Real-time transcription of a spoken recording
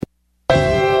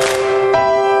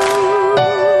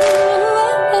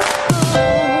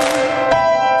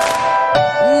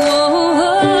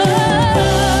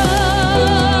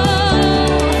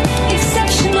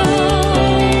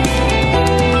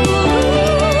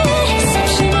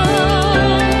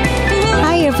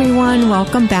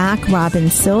welcome back,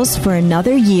 Robin Sills, for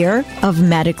another year of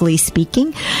Medically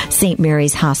Speaking, St.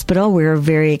 Mary's Hospital. We're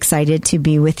very excited to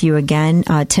be with you again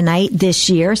tonight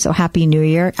this year. So Happy New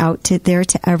Year out there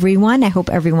to everyone. I hope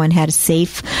everyone had a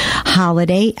safe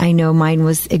holiday. I know mine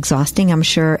was exhausting. I'm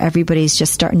sure everybody's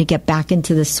just starting to get back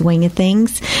into the swing of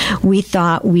things. We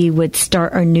thought we would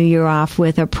start our new year off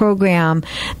with a program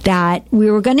that we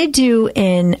were going to do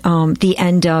in the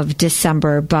end of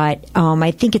December, but I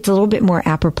think it's a little bit more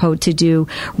apropos to do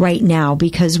right now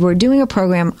because we're doing a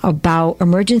program about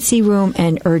emergency room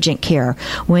and urgent care.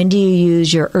 When do you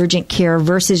use your urgent care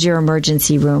versus your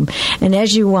emergency room? And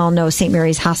as you well know, St.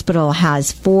 Mary's Hospital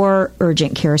has 4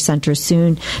 urgent care centers,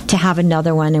 soon to have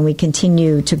another one, and we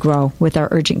continue to grow with our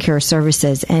urgent care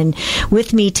services. And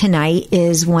with me tonight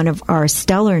is one of our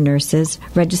stellar nurses,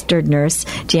 registered nurse,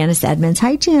 Janice Edmonds.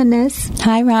 Hi, Janice.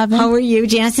 Hi, Robin. How are you?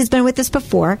 Janice has been with us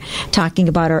before talking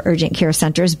about our urgent care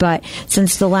centers, but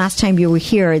since the last time you were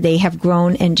here, they have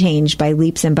grown and changed by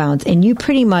leaps and bounds, and you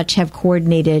pretty much have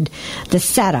coordinated the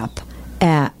setup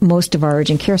at most of our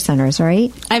urgent care centers,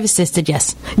 right? I've assisted,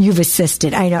 yes. You've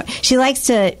assisted. I know. She likes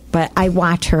to, but I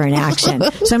watch her in action.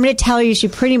 So I'm going to tell you she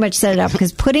pretty much set it up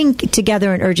because putting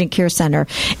together an urgent care center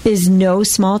is no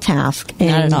small task.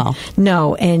 And not at all.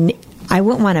 No, and I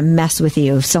wouldn't want to mess with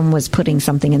you if someone was putting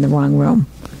something in the wrong room.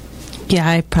 Yeah,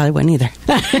 I probably wouldn't either.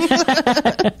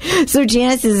 So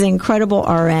Janice is an incredible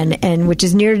RN, and which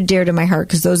is near and dear to my heart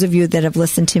because those of you that have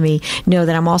listened to me know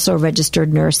that I'm also a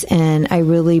registered nurse, and I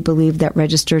really believe that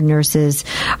registered nurses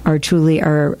are truly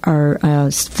our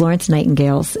Florence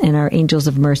Nightingales and our angels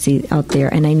of mercy out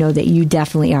there, and I know that you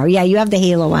definitely are. Yeah, you have the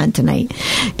halo on tonight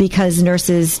because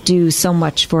nurses do so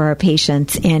much for our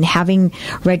patients, and having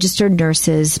registered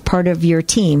nurses part of your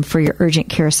team for your urgent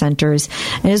care centers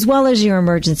and as well as your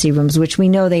emergency rooms, which we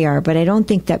know they are, but I don't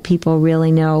think that people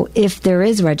really know if there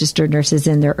is registered nurses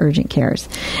in their urgent cares.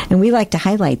 And we like to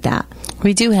highlight that.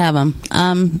 We do have them.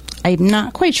 I'm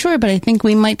not quite sure, but I think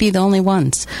we might be the only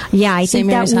ones. Yeah, I think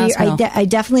that I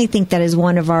definitely think that is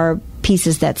one of our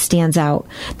pieces that stands out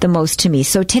the most to me.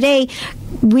 So today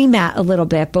we met a little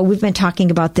bit, but we've been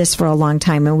talking about this for a long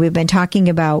time, and we've been talking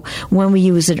about when we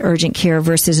use an urgent care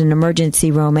versus an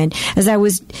emergency room. And as I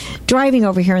was driving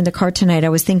over here in the car tonight, I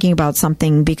was thinking about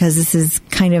something because this is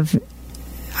kind of,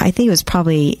 I think it was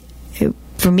probably,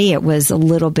 for me, it was a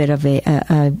little bit of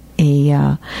a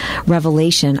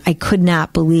revelation. I could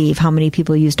not believe how many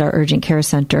people used our urgent care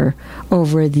center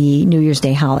over the New Year's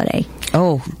Day holiday.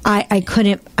 Oh, I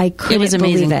couldn't it was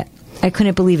amazing. believe it. I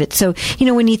couldn't believe it. So,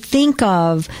 when you think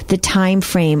of the time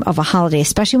frame of a holiday,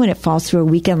 especially when it falls through a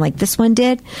weekend like this one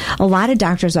did, a lot of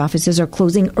doctors' offices are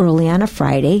closing early on a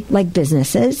Friday, like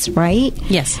businesses, right?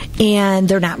 Yes. And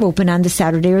they're not open on the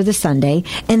Saturday or the Sunday.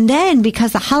 And then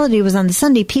because the holiday was on the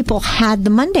Sunday, people had the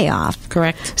Monday off.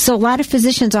 Correct. So a lot of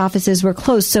physicians' offices were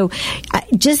closed. So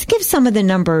just give some of the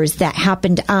numbers that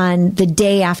happened on the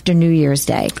day after New Year's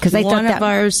Day. Because I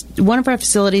thought one of our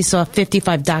facilities saw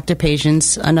 55 doctor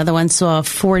patients. Another one saw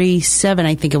 47,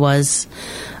 I think it was.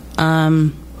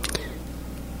 Another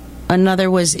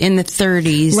was in the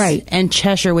 30s. Right. And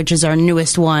Cheshire, which is our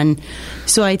newest one.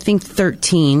 So I think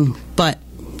 13. But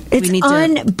it's we need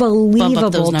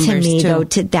unbelievable to to me, too. though,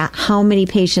 to that how many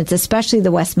patients, especially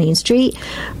the West Main Street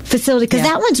facility, because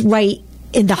that one's right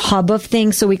in the hub of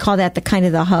things, so we call that the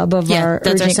hub of our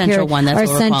that's urgent our central care, one. That's our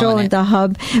what we're central calling and it. the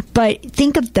hub. But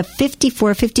think of the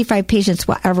 54, 55 patients,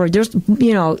 whatever. There's,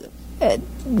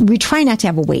 we try not to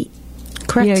have a wait.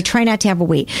 Correct. Try not to have a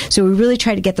wait. So we really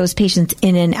try to get those patients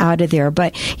in and out of there.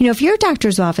 But, if your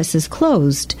doctor's office is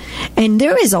closed and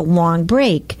there is a long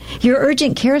break, your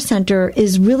urgent care center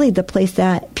is really the place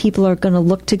that people are going to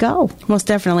look to go. Most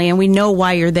definitely. And we know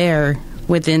why you're there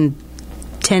within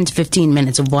 10 to 15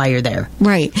 minutes of why you're there.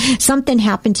 Right. Something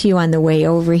happened to you on the way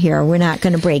over here. We're not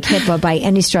going to break HIPAA by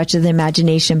any stretch of the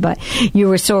imagination, but you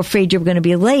were so afraid you were going to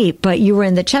be late, but you were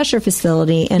in the Cheshire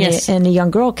facility, and, yes. and a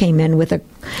young girl came in with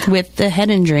the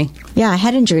head injury. Yeah, a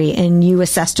head injury, and you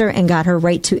assessed her and got her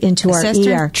right into our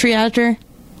ER. Triaged her,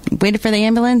 waited for the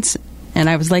ambulance, and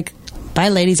I was like, bye,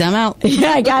 ladies, I'm out.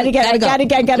 Yeah, I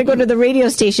gotta go to the radio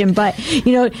station. But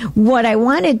what I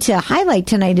wanted to highlight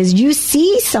tonight is you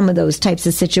see some of those types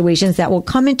of situations that will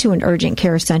come into an urgent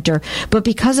care center, but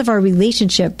because of our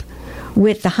relationship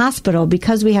with the hospital,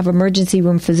 because we have emergency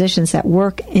room physicians that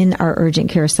work in our urgent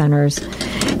care centers,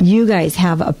 you guys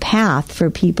have a path for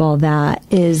people that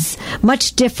is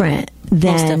much different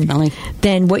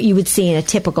than what you would see in a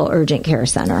typical urgent care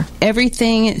center.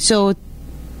 Everything. So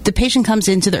the patient comes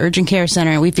into the urgent care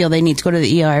center and we feel they need to go to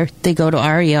the ER, they go to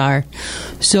our ER.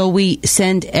 So we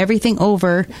send everything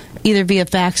over either via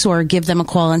fax or give them a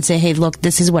call and say, hey, look,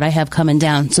 this is what I have coming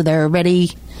down. So they're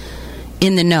already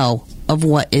in the know of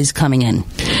what is coming in.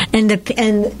 And they've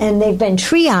been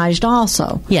triaged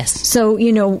also. Yes. So,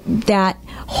 that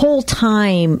whole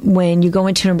time when you go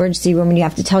into an emergency room and you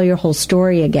have to tell your whole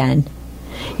story again,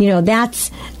 that's,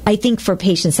 I think for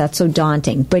patients that's so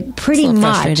daunting. But pretty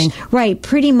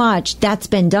much that's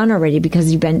been done already because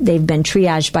they've been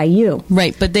triaged by you.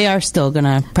 Right, but they are still going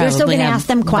to probably ask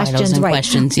them questions, right?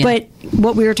 Questions, yeah. But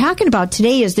what we were talking about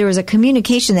today is there is a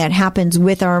communication that happens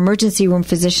with our emergency room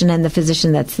physician and the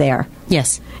physician that's there.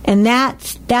 Yes. And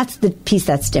that's the piece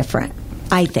that's different,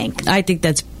 I think. I think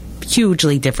that's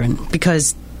hugely different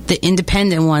because the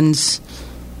independent ones,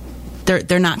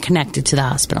 they're not connected to the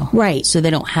hospital. Right. So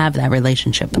they don't have that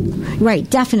relationship. Right,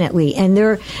 definitely. And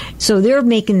they're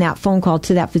making that phone call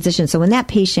to that physician. So when that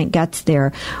patient gets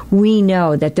there, we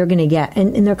know that they're going to get,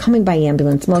 and they're coming by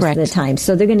ambulance most Correct. of the time.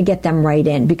 So they're going to get them right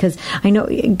in because I know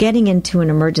getting into an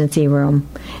emergency room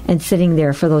and sitting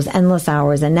there for those endless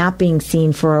hours and not being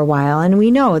seen for a while. And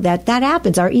we know that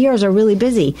happens. Our ERs are really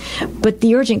busy, but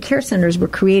the urgent care centers were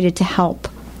created to help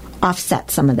offset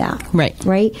some of that.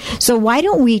 Right? So why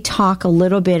don't we talk a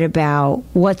little bit about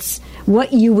what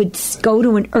you would go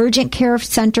to an urgent care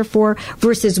center for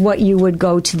versus what you would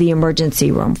go to the emergency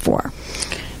room for?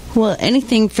 Well,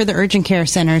 anything for the urgent care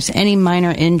centers, any minor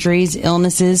injuries,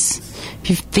 illnesses, if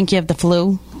you think you have the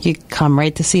flu, you come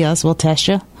right to see us. We'll test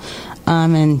you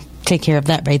and take care of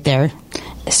that right there.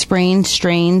 Sprains,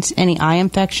 strains, any eye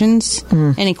infections,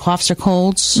 any coughs or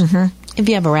colds, if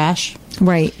you have a rash.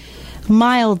 Right.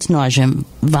 Mild nausea,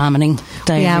 vomiting,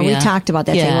 diarrhea. Yeah, we talked about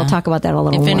that today. We'll talk about that a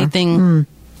little more. If anything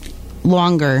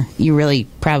longer, you really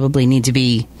probably need to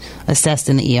be assessed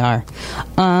in the ER.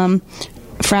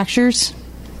 Fractures,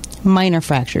 minor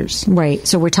fractures. Right.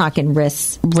 So we're talking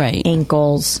wrists, right,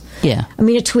 ankles. Yeah. I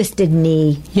mean, a twisted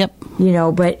knee. Yep.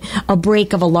 But a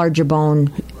break of a larger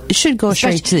bone. It should go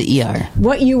straight to the ER.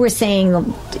 What you were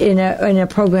saying in a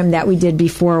program that we did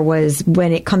before was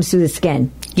when it comes through the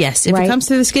skin. Yes. If it comes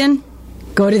through the skin,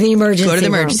 go to the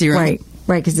emergency room.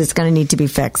 Right, because it's going to need to be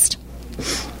fixed.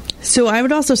 So I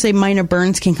would also say minor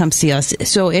burns can come see us.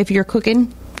 So if you're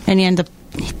cooking and you end up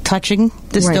touching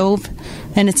the stove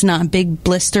and it's not a big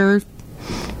blister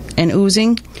and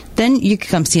oozing, then you could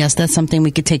come see us. That's something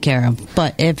we could take care of.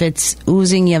 But if it's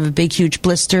oozing, you have a big, huge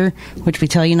blister, which we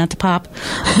tell you not to pop,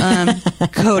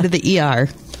 go to the ER.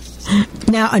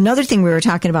 Now, another thing we were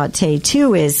talking about today,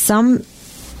 too, is some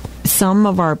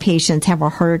of our patients have a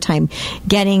harder time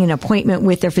getting an appointment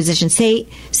with their physician. Say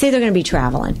they're going to be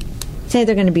traveling. Say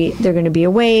they're going to be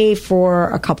away for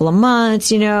a couple of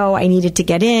months. I needed to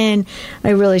get in.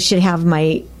 I should have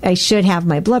my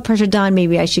blood pressure done.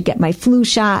 Maybe I should get my flu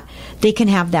shot. They can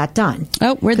have that done.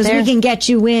 Oh, we're there. Because we can get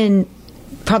you in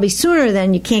probably sooner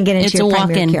than you can get into your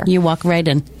primary care. You walk right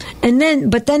in.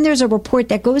 But then there's a report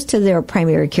that goes to their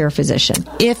primary care physician.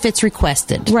 If it's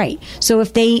requested. Right. So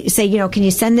if they say, can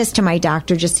you send this to my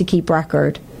doctor just to keep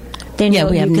record? Then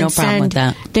we have no problem with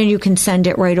that. Then you can send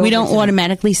it right over. We don't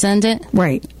automatically send it.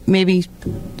 Right. Maybe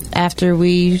after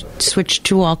we switch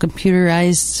to all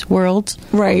computerized world.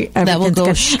 Right. That will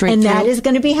go straight and through. That is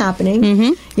going to be happening.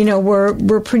 Mm-hmm.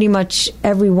 We're pretty much,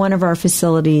 every one of our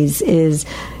facilities is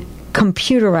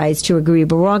computerized to agree,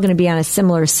 but we're all going to be on a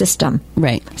similar system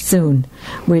soon,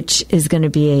 which is going to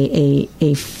be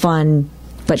a fun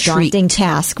but daunting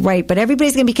task, right? But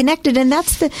everybody's going to be connected, and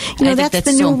that's the that's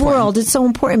the new world. It's so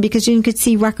important because you could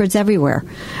see records everywhere,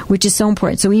 which is so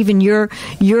important. So even your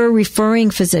referring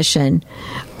physician,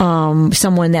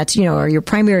 someone that's or your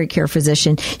primary care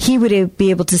physician, he would be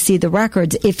able to see the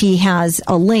records if he has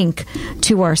a link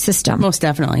to our system. Most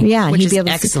definitely, yeah, which he'd is be able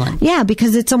excellent. To see, yeah,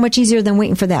 because it's so much easier than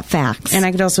waiting for that fax. And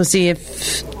I could also see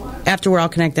if after we're all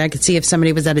connected, I could see if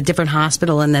somebody was at a different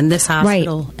hospital and then this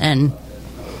hospital and.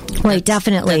 Right,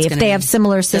 definitely. If they have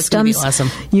similar systems, awesome.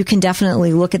 You can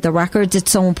definitely look at the records. It's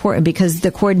so important because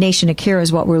the coordination of care is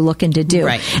what we're looking to do.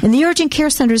 Right. And the urgent care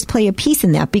centers play a piece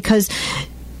in that because,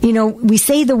 we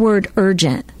say the word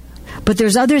urgent, but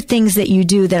there's other things that you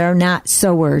do that are not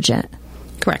so urgent.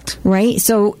 Correct. Right?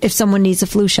 So if someone needs a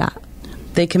flu shot.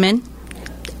 They come in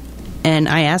and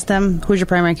I ask them, who's your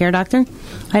primary care doctor?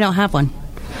 I don't have one.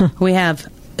 We have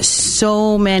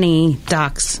so many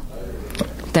docs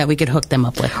that we could hook them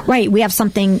up with. Right. We have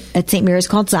something at St. Mary's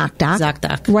called ZocDoc.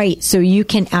 ZocDoc. Right. So you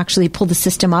can actually pull the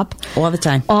system up. All the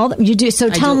time. You do. So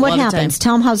tell them what happens.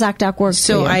 Tell them how ZocDoc works.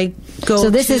 So I go So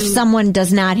this is someone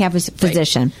does not have a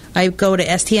physician. Right. I go to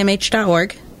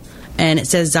stmh.org and it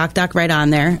says ZocDoc right on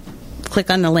there. Click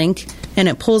on the link. and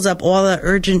it pulls up all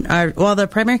the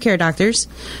primary care doctors,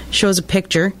 shows a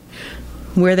picture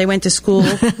where they went to school,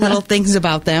 little things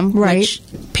about them, right? Which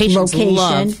patients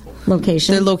love.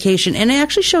 Location. Their location, and it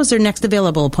actually shows their next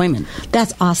available appointment.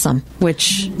 That's awesome. They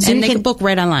can book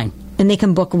right online. And they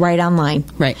can book right online.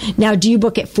 Right. Now, do you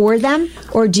book it for them,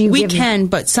 or do you? We can,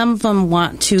 but some of them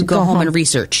want to go home and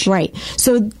research. Right.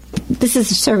 So this is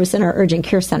a service in our urgent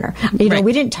care center. You know,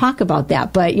 we didn't talk about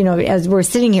that, but as we're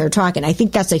sitting here talking, I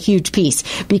think that's a huge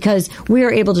piece because we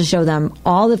are able to show them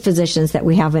all the physicians that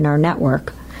we have in our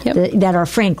network. Yep. That are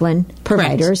Franklin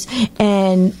providers,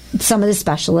 and some of the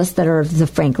specialists that are the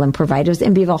Franklin providers,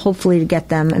 and be able hopefully to get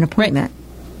them an appointment.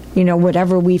 Right.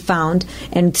 Whatever we found,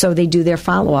 and so they do their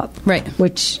follow-up. Right.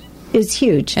 Which is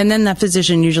huge. And then that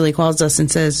physician usually calls us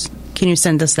and says, can you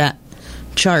send us that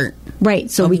chart? Right,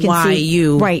 so we can why see.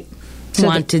 You right. So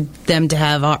wanted them to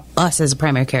have us as a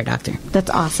primary care doctor.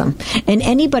 That's awesome. And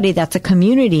anybody that's a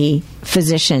community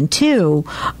physician, too,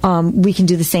 we can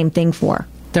do the same thing for.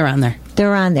 They're on there.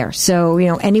 They're on there. So,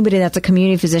 anybody that's a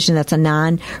community physician that's a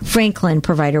non-Franklin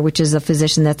provider, which is a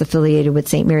physician that's affiliated with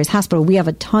St. Mary's Hospital, we have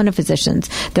a ton of physicians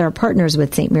that are partners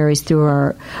with St. Mary's through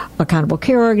our accountable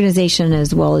care organization,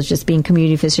 as well as just being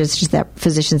community physicians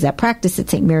that practice at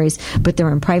St. Mary's, but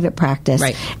they're in private practice.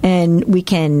 Right. And we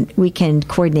can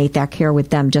coordinate that care with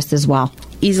them just as well.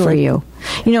 Easily. For you.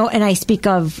 And I speak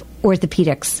of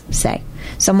orthopedics, say.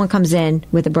 Someone comes in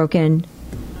with a broken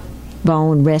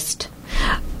bone, wrist.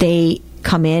 They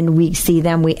come in, we see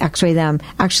them, we x-ray them.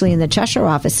 Actually, in the Cheshire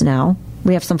office now,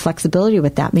 we have some flexibility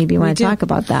with that. Maybe you want to talk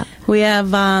about that. We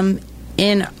have,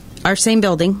 in our same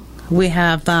building, we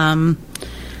have a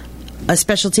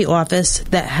specialty office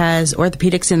that has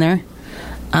orthopedics in there,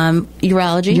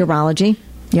 urology,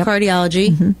 yep.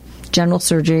 Cardiology, general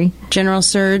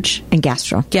surge, and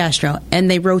gastro.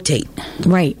 And they rotate.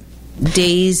 Right.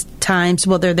 Days, times,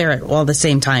 well, they're there at all the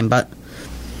same time, but...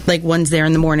 Like one's there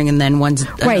in the morning and then one's...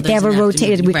 Right, they have a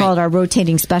rotated, we call it our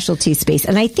rotating specialty space.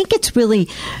 And I think it's really,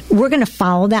 we're going to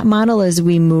follow that model as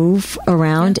we move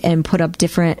around and put up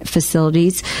different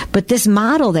facilities. But this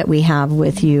model that we have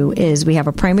with you is we have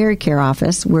a primary care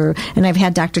office and I've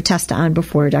had Dr. Testa on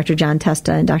before, Dr. John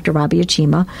Testa and Dr. Robbie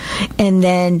Achima. And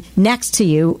then next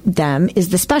to them is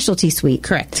the specialty suite.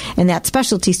 Correct. And that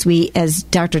specialty suite, as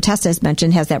Dr. Testa has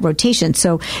mentioned, has that rotation.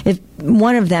 So if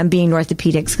one of them being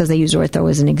orthopedics, because they use ortho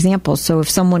as an example. So if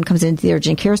someone comes into the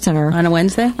urgent care center on a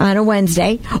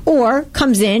Wednesday, or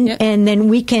comes in and then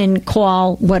we can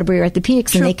call Waterbury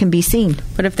Orthopedics and they can be seen.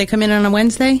 But if they come in on a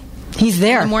Wednesday, he's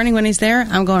there. In the morning when he's there,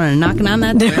 I'm going and knocking on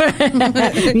that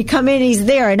door. We come in, he's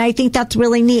there, and I think that's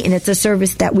really neat. And it's a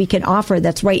service that we can offer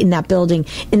that's right in that building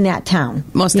in that town,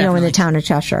 most definitely, in the town of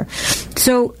Cheshire.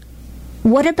 So,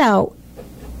 what about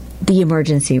the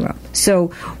emergency room? So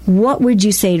what would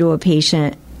you say to a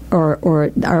patient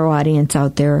or our audience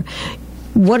out there?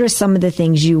 What are some of the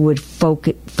things you would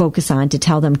focus on to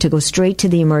tell them to go straight to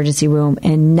the emergency room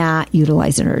and not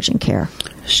utilize an urgent care?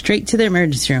 Straight to the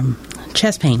emergency room.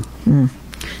 Chest pain.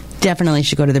 Definitely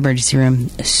should go to the emergency room.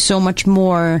 So much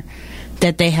more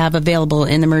that they have available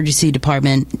in the emergency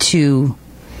department to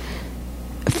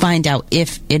find out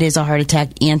if it is a heart attack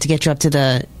and to get you up to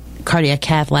the cardiac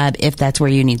cath lab if that's where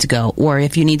you need to go, or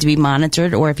if you need to be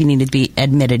monitored, or if you need to be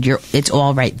admitted. It's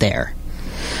all right there.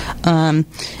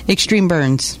 Extreme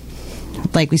burns,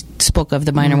 like we spoke of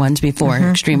the minor ones before.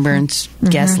 Extreme burns,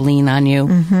 gasoline on you.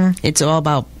 It's all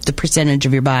about the percentage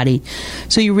of your body,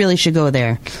 so you really should go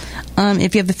there.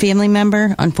 If you have a family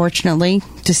member, unfortunately,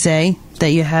 to say that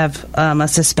you have a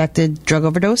suspected drug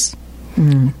overdose,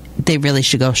 they really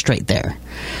should go straight there.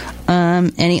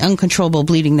 Any uncontrollable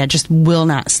bleeding that just will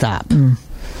not stop.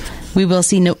 We will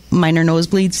see minor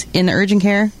nosebleeds in the urgent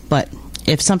care, but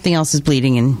if something else is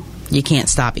bleeding and you can't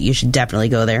stop it, you should definitely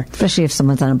go there. Especially if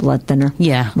someone's on a blood thinner.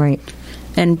 Yeah. Right.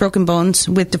 And broken bones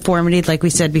with deformity, like we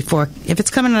said before, if it's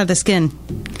coming out of the skin,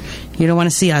 you don't want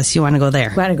to see us. You want to go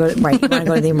there. You want to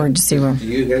go to the emergency room. Do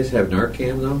you guys have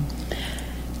Narcan, though?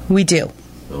 We do.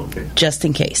 Okay. Just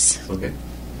in case. Okay.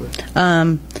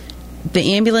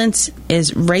 The ambulance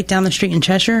is right down the street in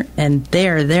Cheshire, and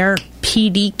they're there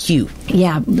PDQ.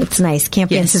 Yeah, it's nice.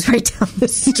 Campus is right down the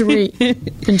street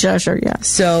in Cheshire, yeah.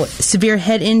 So, severe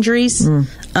head injuries,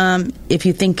 if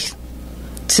you think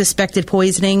suspected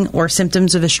poisoning or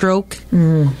symptoms of a stroke,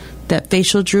 that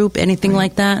facial droop, anything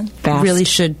like that, really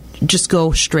should just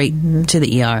go straight to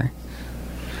the ER.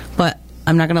 But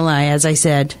I'm not going to lie, as I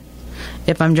said,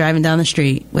 if I'm driving down the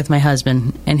street with my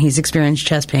husband and he's experienced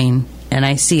chest pain and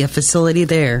I see a facility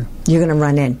there, you're going to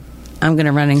run in. I'm going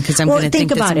to run in because I'm going to think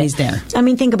that somebody's there. I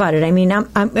mean, think about it. I mean,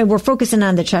 we're focusing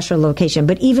on the Cheshire location,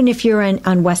 but even if you're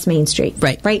on West Main Street,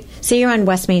 right? Say you're on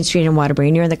West Main Street in Waterbury,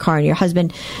 and you're in the car, and your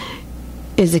husband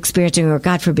is experiencing, or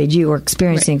God forbid, you are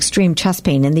experiencing extreme chest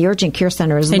pain, and the urgent care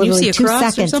center is literally 2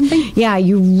 seconds. Or something? Yeah,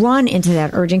 you run into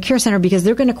that urgent care center because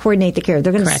they're going to coordinate the care.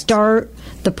 They're going to start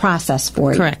the process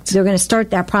for you. Correct. They're going to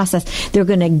start that process. They're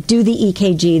going to do the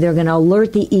EKG. They're going to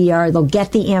alert the ER. They'll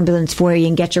get the ambulance for you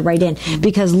and get you right in.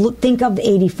 Because think of the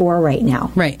 84 right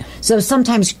now. Right. So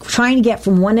sometimes trying to get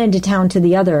from one end of town to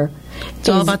the other is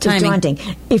all about timing. Daunting.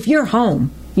 If you're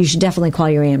home, you should definitely call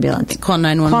your ambulance. Call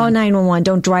 911. Call 911.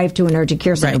 Don't drive to an urgent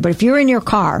care center. Right. But if you're in your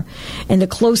car and the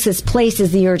closest place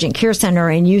is the urgent care center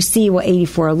and you see what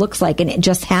 84 looks like and it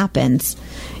just happens,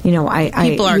 people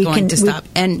are going to stop,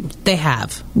 and they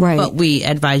have. Right. But we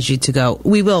advise you to go.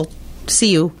 We will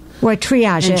see you. Well,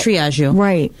 triage you.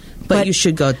 Right. But you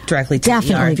should go directly to the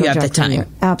ER if you have the time.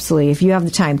 Absolutely. If you have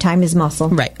the time. Time is muscle.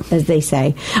 Right. As they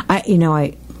say.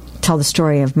 I tell the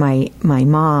story of my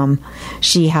mom.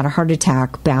 She had a heart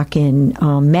attack back in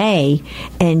May,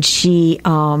 and she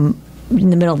in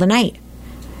the middle of the night,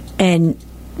 and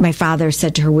my father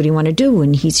said to her, "What do you want to do?"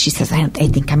 And she says, I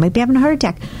think I might be having a heart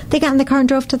attack." They got in the car and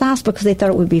drove to the hospital because they thought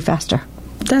it would be faster.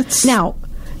 Now,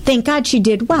 thank God she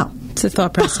did well. It's a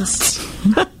thought process.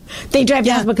 They drive to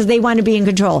the hospital because they want to be in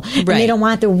control. Right. And they don't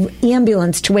want the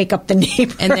ambulance to wake up the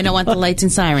neighbor. And they don't want the lights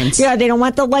and sirens. Yeah, they don't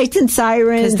want the lights and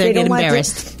sirens. Because they get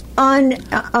embarrassed.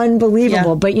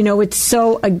 Unbelievable. Yeah. But, it's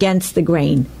so against the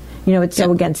grain. It's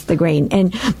so against the grain.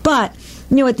 But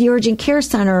at the urgent care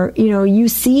center, you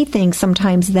see things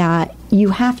sometimes that you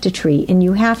have to treat and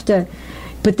you have to...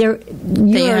 But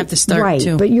you have to start,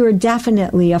 too. But you're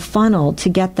definitely a funnel to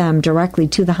get them directly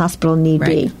to the hospital need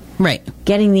be. Right.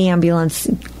 Getting the ambulance,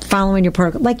 following your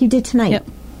protocol, like you did tonight. Yep.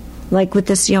 Like with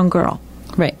this young girl.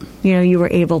 Right. You were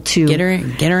able to... Get her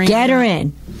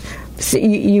in. So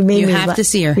you made me have to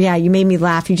see her. Yeah, you made me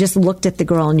laugh. You just looked at the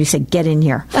girl and you said, "Get in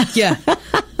here." Yeah.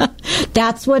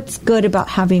 That's what's good about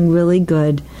having really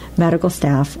good medical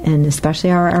staff, and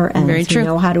especially our RNs who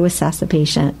know how to assess a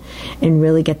patient and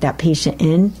really get that patient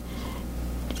in,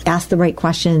 ask the right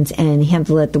questions, and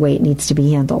handle it the way it needs to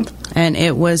be handled. And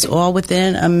it was all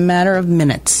within a matter of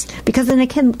minutes. Because in a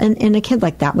kid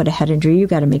like that with a head injury, you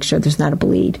got to make sure there's not a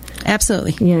bleed.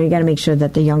 Absolutely. You got to make sure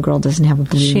that the young girl doesn't have a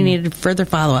bleed. She needed further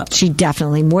follow-up. She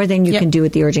definitely, more than you can do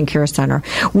at the urgent care center.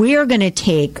 We are going to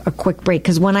take a quick break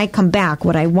because when I come back,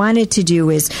 what I wanted to do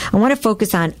is I want to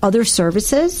focus on other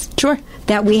services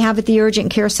that we have at the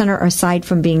urgent care center aside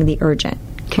from being the urgent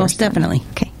care Most center. Definitely.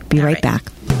 Okay, be right back.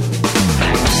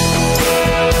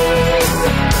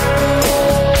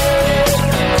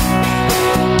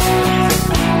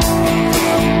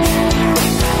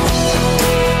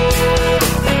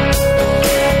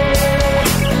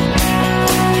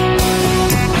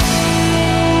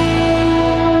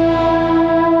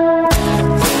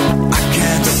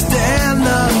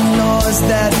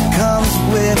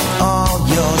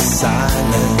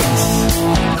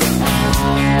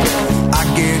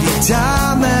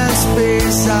 Time and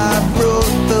space, I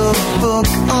wrote the book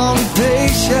on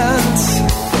patience.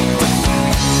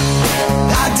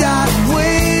 I died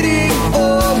waiting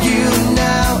for you,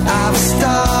 now I've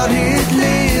started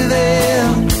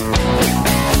living.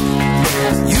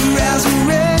 You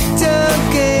resurrect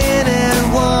again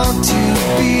and want to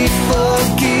be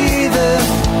forgiven.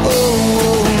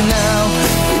 Oh, now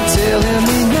you're telling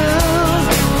me now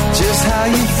just how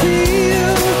you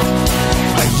feel.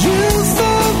 Are you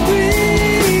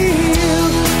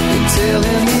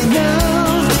telling me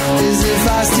now as if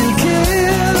I still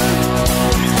care.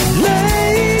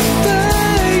 Late by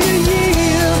a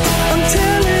year, I'm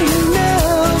telling you now,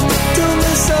 don't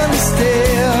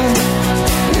misunderstand.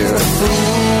 You're a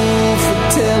fool for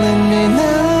telling me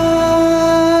now.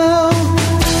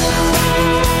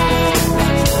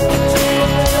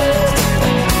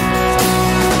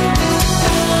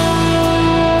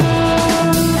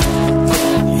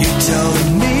 You told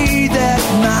me that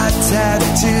my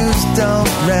tattoos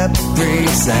don't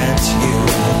represent you.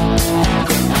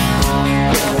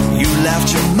 You left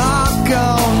your mark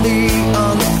on the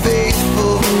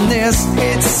unfaithfulness.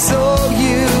 It's so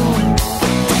you.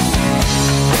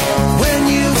 When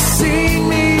you've seen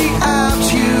me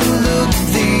out, you look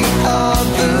the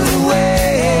other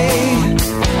way.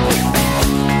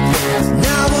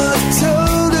 Now a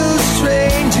total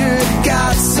stranger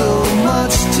got so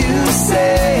much to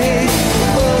say.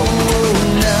 Oh,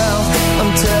 now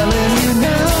I'm telling you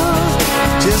now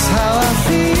just how I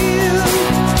feel.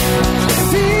 It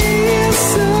feels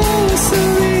so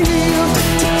surreal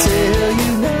to tell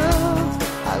you now.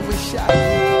 I wish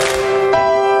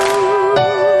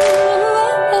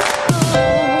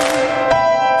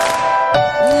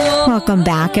Welcome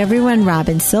back, everyone.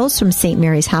 Robin Sills from St.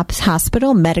 Mary's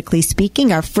Hospital, Medically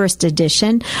Speaking, our first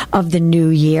edition of the new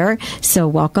year. So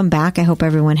welcome back. I hope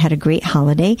everyone had a great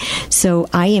holiday. So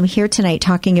I am here tonight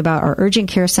talking about our urgent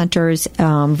care centers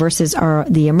versus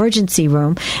the emergency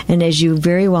room. And as you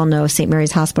very well know, St.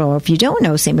 Mary's Hospital, or if you don't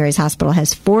know, St. Mary's Hospital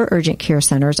has 4 urgent care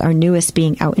centers, our newest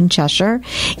being out in Cheshire.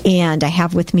 And I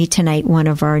have with me tonight one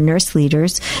of our nurse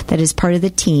leaders that is part of the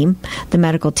team, the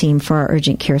medical team for our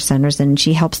urgent care centers, and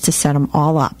she helps to set them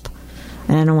all up.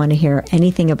 And I don't want to hear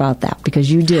anything about that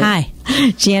because you do. Hi.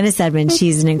 Janice Edmonds.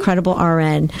 She's an incredible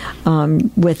RN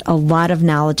with a lot of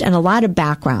knowledge and a lot of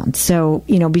background. So,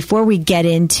 before we get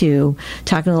into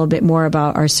talking a little bit more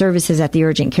about our services at the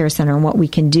urgent care center and what we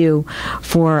can do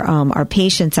for our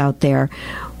patients out there,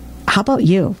 how about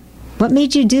you? What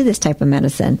made you do this type of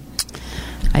medicine?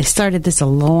 I started this a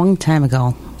long time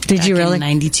ago. Did you really? In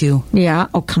 92. Yeah?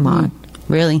 Oh, come on.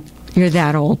 Really? You're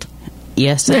that old.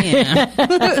 Yes, I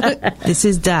am. This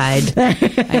is dyed.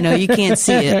 I know you can't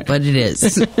see it, but it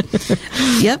is.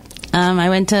 Yep. I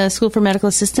went to school for medical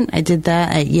assistant. I did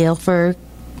that at Yale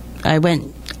I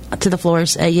went to the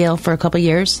floors at Yale for a couple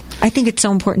years. I think it's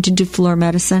so important to do floor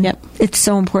medicine. Yep. It's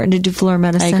so important to do floor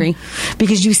medicine. I agree.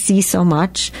 Because you see so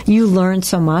much, you learn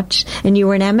so much, and you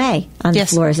were an MA on the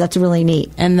floors. That's really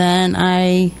neat. And then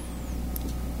I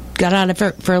got out of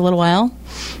it for a little while,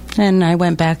 and I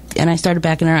went back, and I started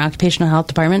back in our occupational health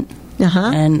department.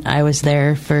 Uh-huh. And I was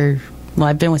there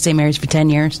I've been with St. Mary's for 10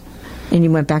 years. And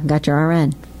you went back and got your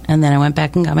RN. And then I went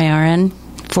back and got my RN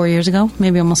 4 years ago,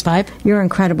 maybe almost 5. You're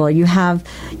incredible. You have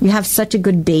such a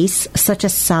good base, such a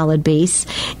solid base.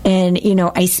 And,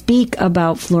 I speak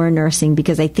about floor nursing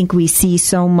because I think we see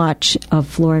so much of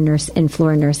floor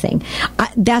nursing.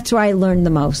 That's where I learned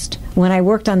the most. When I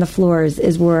worked on the floors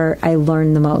is where I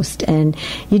learned the most. And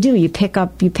you pick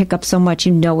up so much,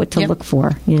 you know what to look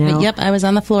for, Yep, I was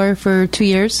on the floor for 2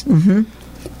 years.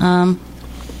 Mm-hmm.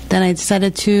 Then I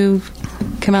decided to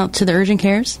come out to the urgent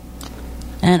cares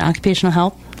and occupational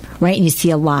health. Right, and you see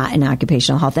a lot in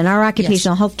occupational health. And our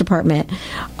occupational health department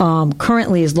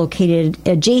currently is located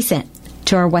adjacent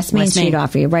to our West Main Street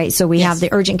office, right? So we have the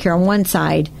urgent care on one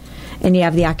side, and you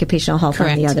have the occupational health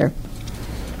on the other.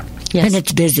 Yes. And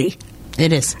it's busy.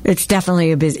 It is. It's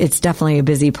definitely a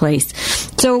busy place.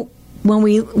 So when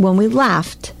we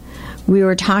left, we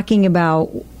were talking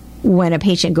about when a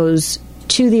patient goes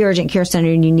to the urgent care center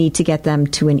and you need to get them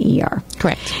to an ER.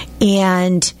 Correct.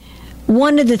 And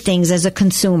one of the things as a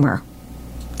consumer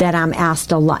that I'm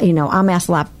asked a lot,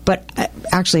 but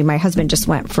actually my husband just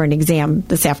went for an exam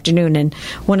this afternoon and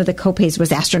one of the copays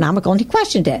was astronomical and he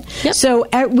questioned it. Yep.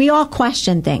 So we all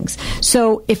question things.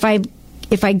 So if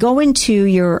I go into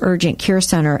your urgent care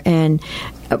center and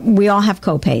we all have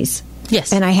copays.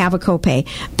 Yes. And I have a copay.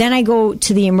 Then I go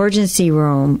to the emergency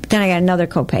room. Then I got another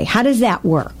copay. How does that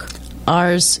work?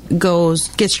 Ours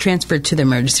gets transferred to the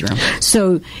emergency room.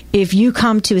 So if you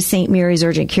come to a St. Mary's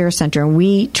Urgent Care Center and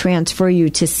we transfer you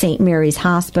to St. Mary's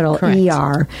Hospital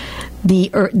ER,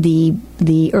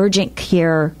 the urgent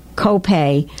care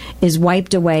copay is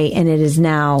wiped away and it is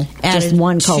now just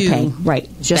one copay. Right,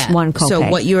 just one copay. So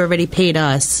what you already paid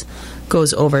us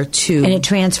goes over to... And it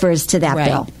transfers to that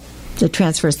bill. It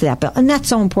transfers to that bill. And that's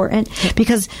so important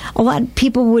because a lot of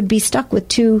people would be stuck with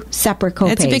 2 separate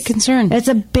copays. It's a big concern. It's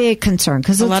a big concern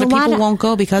because a lot of people won't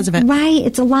go because of it. Right.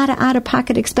 It's a lot of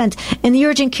out-of-pocket expense. And the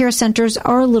urgent care centers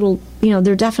are a little,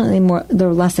 they're definitely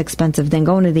they're less expensive than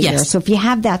going to the ER. So if you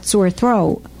have that sore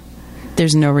throat,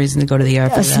 there's no reason to go to the ER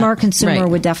for a smart consumer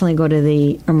would definitely go to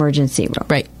the emergency room.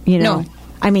 Right.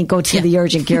 Go to the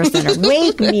urgent care center.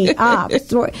 Wake me up.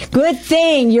 Good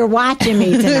thing you're watching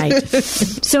me tonight.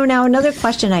 So now another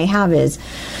question I have is,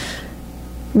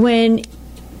 when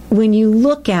you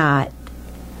look at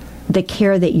the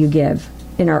care that you give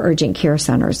in our urgent care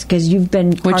centers, because you've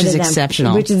been part of them,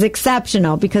 exceptional. Which is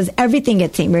exceptional, because everything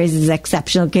at St. Mary's is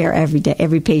exceptional care every day,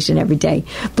 every patient, every day.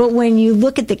 But when you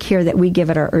look at the care that we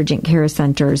give at our urgent care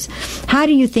centers, how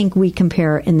do you think we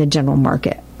compare in the general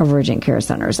market of urgent care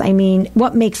centers? I mean,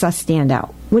 what makes us stand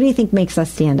out? What do you think makes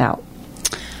us stand out?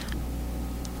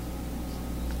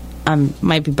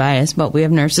 Might be biased, but we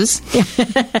have nurses.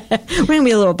 We're going to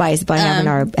be a little biased by having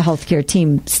our healthcare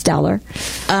team stellar.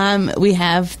 We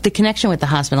have the connection with the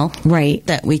hospital, right?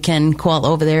 That we can call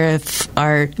over there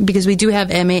because we do have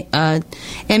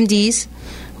MDs,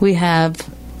 we have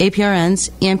APRNs,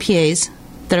 EMPAs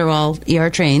that are all ER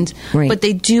trained, right. But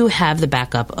they do have the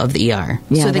backup of the ER,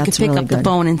 so they can pick up the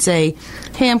phone and say,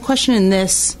 "Hey, I'm questioning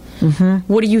this. Mm-hmm.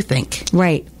 What do you think?"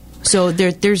 Right. So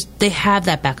they have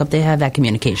that backup. They have that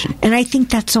communication. And I think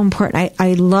that's so important.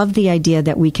 I love the idea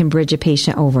that we can bridge a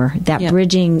patient over. That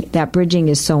bridging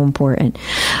is so important.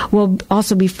 Well,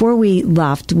 also before we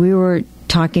left, we were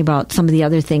talking about some of the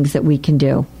other things that we can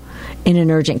do in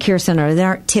an urgent care center that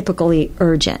aren't typically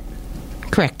urgent.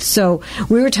 Correct. So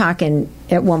we were talking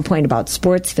at one point about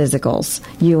sports physicals,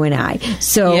 you and I.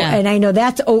 So, and I know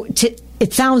that's,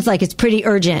 it sounds like it's pretty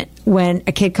urgent when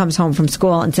a kid comes home from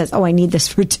school and says, I need this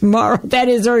for tomorrow. That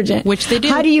is urgent. Which they do.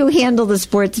 How do you handle the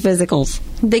sports physicals?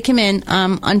 They come in.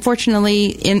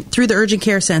 Unfortunately, through the urgent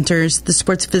care centers, the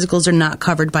sports physicals are not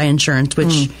covered by insurance,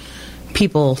 which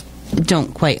people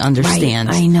don't quite understand.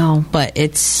 Right, I know. But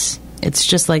it's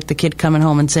just like the kid coming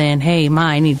home and saying, hey, Ma,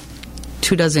 I need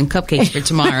 24 cupcakes for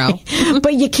tomorrow.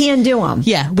 But you can do them.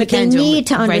 Yeah, but they need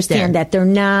to understand that they're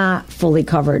not fully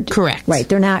covered. Correct. Right.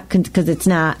 They're not, because it's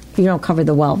not, you don't cover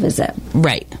the well visit.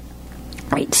 Right.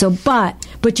 Right. So,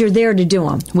 but you're there to do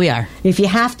them. We are. If you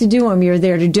have to do them, you're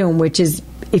there to do them, which is,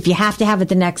 if you have to have it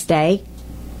the next day,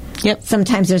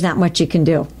 sometimes there's not much you can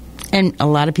do. And a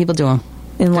lot of people do them.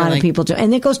 And a lot of people do.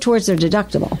 And it goes towards their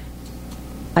deductible,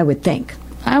 I would think.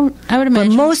 I would imagine.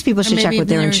 But most people should check with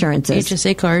their insurances.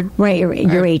 HSA card. Right, your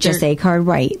HSA card,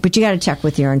 right. But you got to check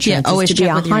with your insurance always to be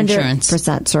check with your insurance.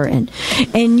 100% certain.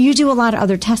 And you do a lot of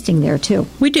other testing there, too.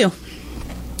 We do.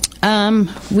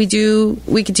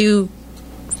 We could do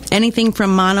anything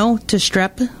from mono to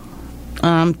strep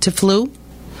to flu,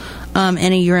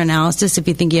 any urinalysis if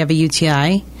you think you have a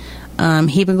UTI,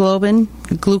 hemoglobin,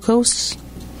 glucose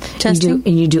testing.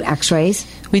 And you do x-rays?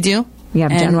 We do. You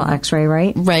have general x-ray,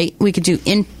 right? Right. We could do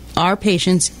in our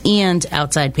patients and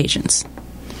outside patients,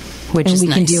 which is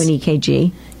nice. And we can do an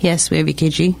EKG. Yes, we have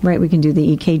EKG. Right, we can do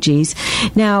the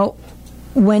EKGs. Now,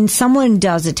 when someone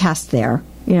does a test there,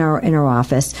 in our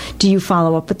office, do you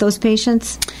follow up with those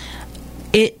patients?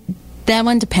 That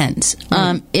one depends.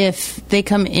 If they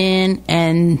come in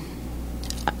and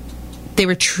they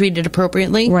were treated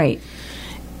appropriately. Right.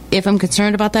 If I'm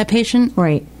concerned about that patient.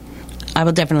 Right. I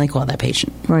will definitely call that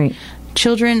patient. Right.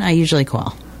 Children, I usually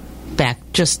call back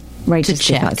just to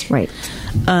check. Because, right.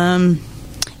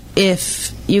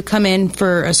 If you come in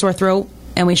for a sore throat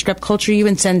and we strep culture you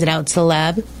and send it out to the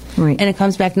lab, right, and it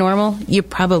comes back normal, you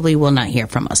probably will not hear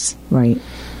from us. Right.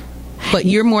 But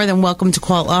you're more than welcome to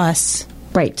call us.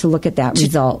 Right, to look at that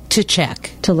result. To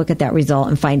check. To look at that result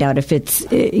and find out if it's,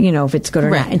 if it's good or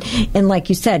not. And like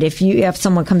you said, if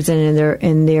someone comes in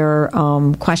and they're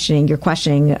you're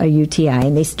questioning a UTI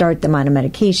and they start them on a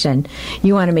medication,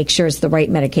 you want to make sure it's the right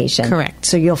medication. Correct.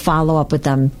 So you'll follow up with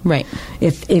them. Right.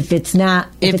 If it's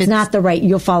not the right,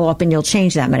 you'll follow up and you'll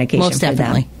change that medication most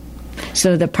definitely. for them.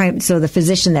 So the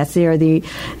physician that's there,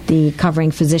 the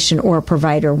covering physician or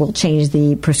provider will change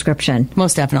the prescription.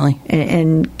 Most definitely.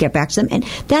 And get back to them. And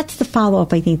that's the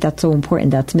follow-up, I think that's so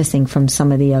important. That's missing from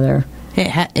some of the other...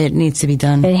 It needs to be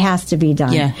done. It has to be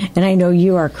done. Yeah. And I know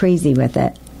you are crazy with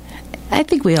it. I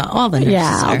think all the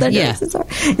nurses are. All the nurses are.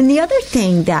 And the other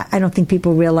thing that I don't think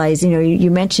people realize,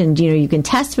 you mentioned, you can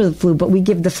test for the flu, but we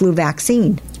give the flu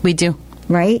vaccine. We do.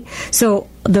 Right? So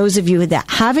those of you that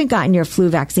haven't gotten your flu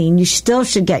vaccine, you still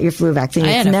should get your flu vaccine.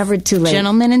 It's never too late.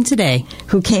 Gentleman in today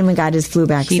who came and got his flu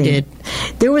vaccine. He did.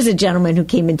 There was a gentleman who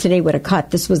came in today with a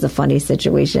cut. This was a funny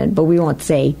situation, but we won't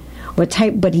say what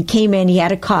type. But he came in, he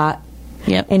had a cut.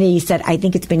 Yep. And he said, I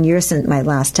think it's been years since my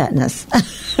last tetanus.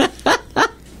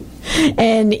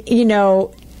 And,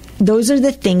 those are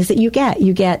the things that you get.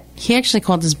 He actually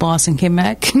called his boss and came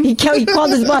back. He called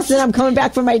his boss and said, I'm coming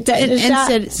back for my tetanus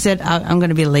shot. And said, I'm going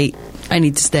to be late. I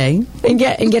need to stay. And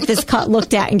get this cut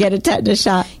looked at and get a tetanus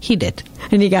shot. He did.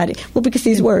 And he got it. Well, because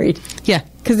he's worried. Yeah.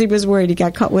 Because he was worried he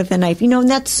got cut with a knife. And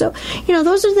that's so,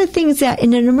 those are the things that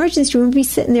in an emergency room would be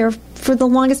sitting there for the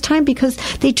longest time because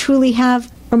they truly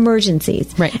have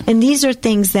emergencies. Right. And these are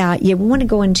things that we want to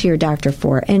go into your doctor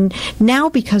for. And now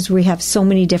because we have so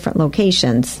many different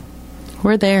locations,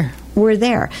 we're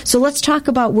there. So let's talk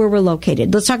about where we're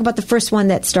located. Let's talk about the first one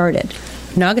that started.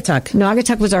 Naugatuck.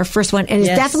 Naugatuck was our first one, and it's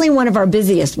definitely one of our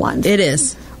busiest ones. It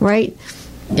is. Right?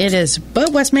 It is.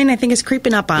 But West Main, I think, is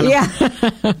creeping up on them.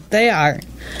 Yeah. They are.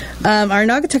 Our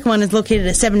Naugatuck one is located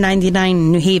at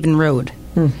 799 New Haven Road.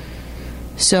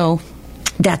 So...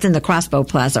 That's in the Crossbow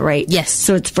Plaza, right? Yes.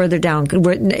 So it's further down.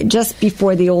 We're just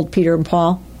before the old Peter and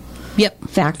Paul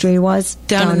factory was.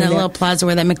 Down in that little plaza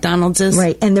where that McDonald's is.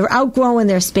 Right. And they're outgrowing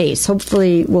their space.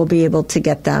 Hopefully we'll be able to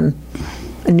get them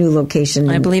a new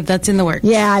location. I believe that's in the works.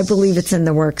 Yeah, I believe it's in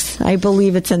the works. I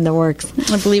believe it's in the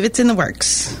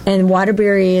works. And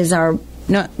Waterbury is our...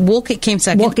 No, Wolcott came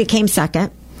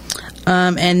second.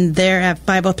 And they're at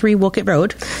 503 Woolkett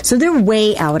Road. So they're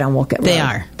way out on Woolkett Road. They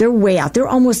are. They're way out. They're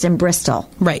almost in Bristol.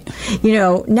 Right. You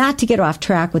know, not to get off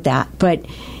track with that, but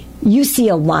you see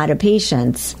a lot of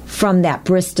patients from that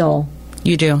Bristol.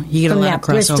 You do. You get a lot of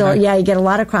crossover. Bristol, yeah, you get a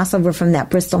lot of crossover from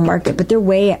that Bristol market, but they're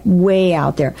way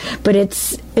out there. But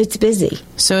it's busy.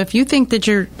 So if you think that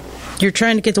you're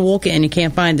trying to get to Woolkett and you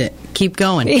can't find it, keep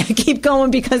going. Yeah, keep going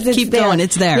because it's keep there. going.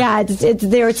 It's there. Yeah, it's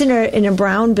there. It's in a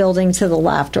brown building to the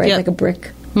left, right? Yep. Like a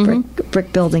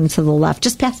brick building to the left,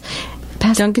 just past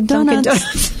Dunkin'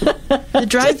 Donuts. The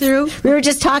drive-through. We were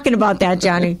just talking about that,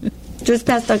 Johnny. Just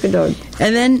past Dunkin' Donuts.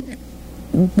 And then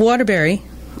Waterbury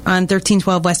on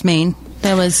 1312 West Main.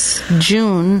 That was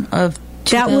June of 2015.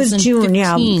 That was June,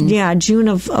 yeah, June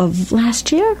of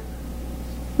last year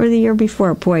or the year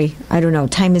before. Boy, I don't know.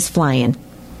 Time is flying.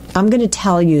 I'm going to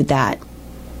tell you that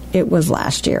it was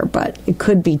last year, but it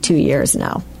could be 2 years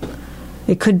now.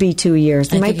 It could be 2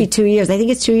 years. It might be 2 years. I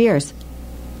think it's 2 years.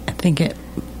 I think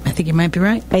you might be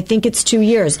right. I think it's 2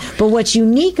 years. But what's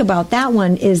unique about that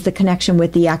one is the connection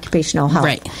with the occupational health.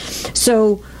 Right.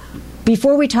 So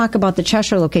before we talk about the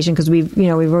Cheshire location, because we've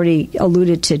already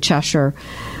alluded to Cheshire,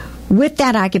 with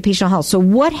that occupational health. So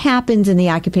what happens in the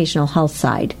occupational health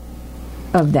side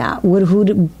of that?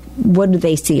 What do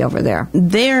they see over there?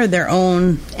 They're their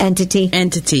own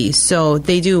entity. So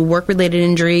they do work-related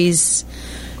injuries,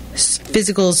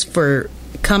 physicals for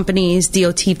companies,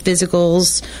 DOT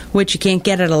physicals, which you can't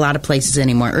get at a lot of places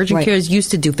anymore. Urgent cares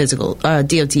used to do physical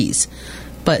DOTs,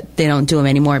 but they don't do them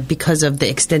anymore because of the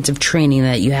extensive training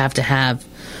that you have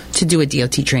to do a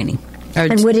DOT training.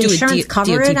 And would insurance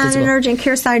cover it on an urgent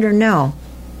care side or no?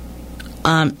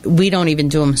 We don't even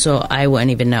do them, so I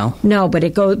wouldn't even know. No,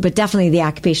 but but definitely the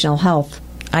occupational health.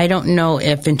 I don't know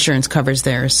if insurance covers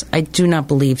theirs. I do not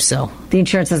believe so. The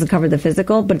insurance doesn't cover the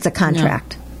physical, but it's a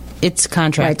contract. No. It's a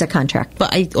contract. Right, it's a contract.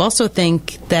 But I also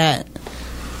think that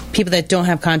people that don't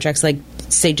have contracts, like,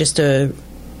 say, just a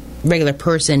regular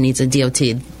person needs a DOT,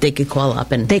 they could call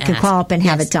up and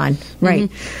have it done. Right.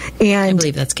 Mm-hmm. And I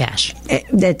believe that's cash.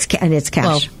 It's cash.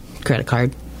 Well, credit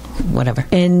card, whatever.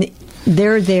 And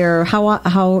they're there. How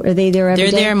are they there every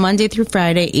day? They're there Monday through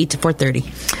Friday, 8 to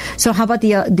 4:30. So how about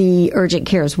the urgent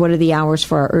cares? What are the hours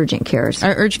for our urgent cares?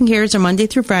 Our urgent cares are Monday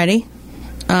through Friday.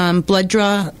 Blood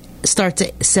draw starts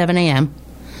at 7 a.m.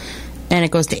 and it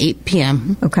goes to 8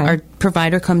 p.m. Okay. Our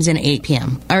provider comes in at 8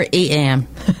 p.m. or 8 a.m.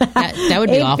 That would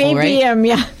be 8 awful, right? 8 p.m.,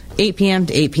 yeah. 8 p.m.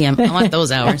 to 8 p.m. I want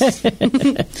those hours.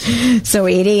 So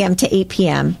 8 a.m. to 8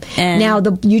 p.m. And now,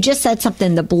 you just said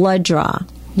something, the blood draw.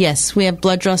 Yes, we have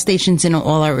blood draw stations in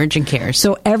all our urgent cares.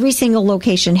 So every single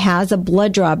location has a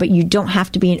blood draw, but you don't have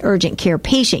to be an urgent care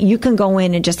patient. You can go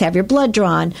in and just have your blood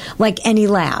drawn like any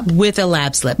lab. With a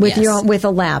lab slip, with a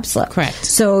lab slip. Correct.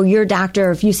 So your doctor,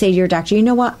 if you say to your doctor, you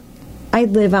know what, I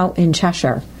live out in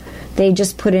Cheshire. They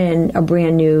just put in a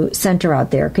brand new center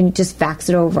out there. Can you just fax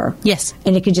it over? Yes.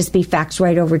 And it could just be faxed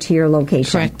right over to your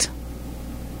location. Correct.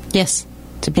 Yes.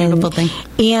 It's a beautiful thing.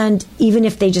 And even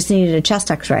if they just needed a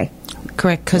chest x-ray.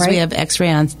 Correct, because we have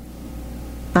x-ray on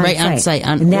site.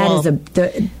 And that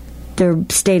is they're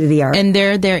state of the art. And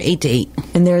they're there 8 to 8.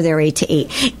 And they're there 8 to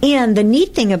 8. And the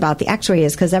neat thing about the x-ray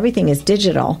is because everything is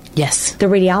digital. Yes. The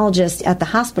radiologist at the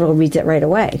hospital reads it right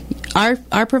away.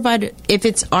 Our provider, if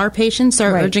it's our patients,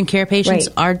 our urgent care patients,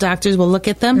 our doctors will look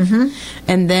at them,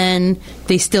 and then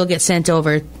they still get sent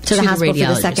over to the hospital for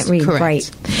the second read. Correct.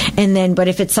 Right. And then, but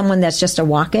if it's someone that's just a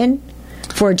walk-in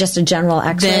for just a general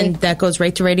x-ray, then that goes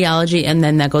right to radiology, and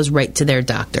then that goes right to their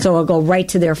doctor. So it'll go right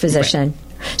to their physician. Right.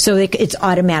 So it's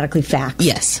automatically faxed.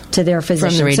 Yes. To their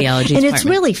physician. From the radiology department. And it's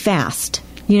really fast.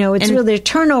 You know, the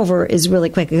turnover is really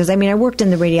quick because, I worked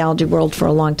in the radiology world for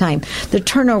a long time. The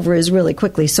turnover is really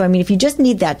quickly. So, if you just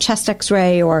need that chest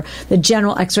x-ray or the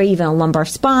general x-ray, even a lumbar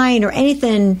spine or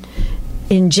anything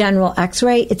in general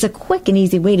x-ray, it's a quick and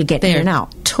easy way to get in and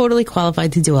out. Totally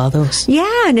qualified to do all those.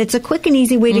 Yeah, and it's a quick and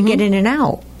easy way to get in and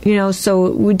out.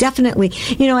 So we definitely,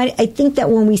 I think that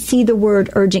when we see the word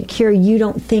urgent care, you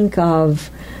don't think of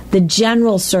the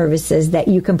general services that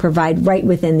you can provide right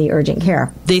within the urgent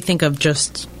care. They think of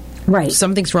just, right,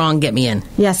 something's wrong, get me in.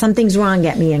 Yeah, something's wrong,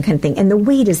 get me in kind of thing. And the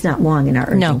wait is not long in our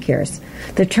urgent cares.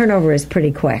 The turnover is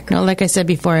pretty quick. No, like I said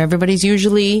before, everybody's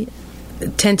usually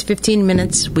 10 to 15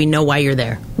 minutes. We know why you're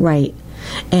there. Right.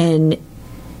 And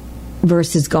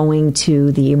versus going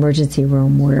to the emergency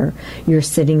room where you're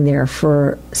sitting there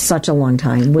for such a long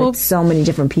time with so many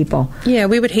different people. Yeah,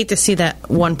 we would hate to see that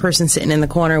one person sitting in the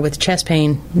corner with chest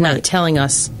pain not telling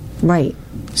us. Right.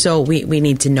 So we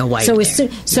need to know why you're there.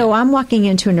 So I'm walking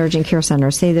into an urgent care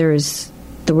center. Say there's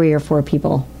 3 or 4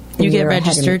 people You get you're ahead of me.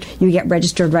 registered. You get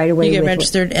registered right away. You get with-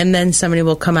 registered, and then somebody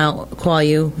will come out, call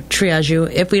you, triage you.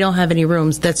 If we don't have any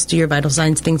rooms, that's do your vital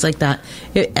signs, things like that.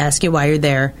 Ask you why you're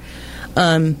there.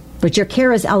 But your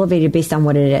care is elevated based on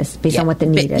what it is, based on what the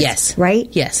need is. Yes. Right?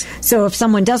 Yes. So if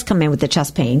someone does come in with the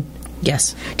chest pain,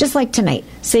 Yes. just like tonight,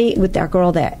 say with that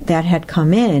girl that had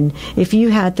come in, if you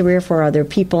had 3 or 4 other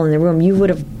people in the room, you would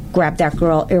have grabbed that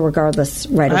girl irregardless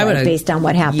right away based on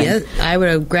what happened. Yeah, I would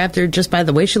have grabbed her just by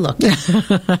the way she looked.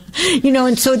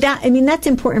 And so that's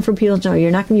important for people to know.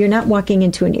 You're not walking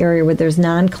into an area where there's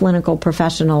non-clinical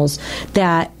professionals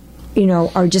that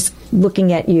are just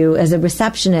looking at you as a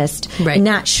receptionist, right, and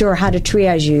not sure how to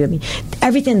triage you. I mean,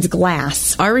 everything's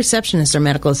glass. Our receptionists are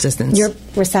medical assistants. Your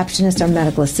receptionists are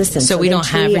medical assistants. So we don't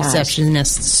have triage.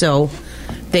 receptionists. So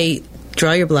they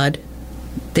draw your blood,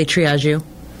 they triage you.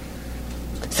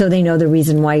 So they know the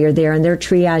reason why you're there, and they're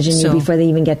triaging you before they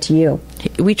even get to you.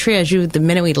 We triage you the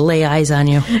minute we lay eyes on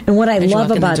you. And what I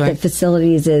love about the the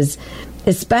facilities is,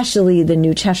 especially the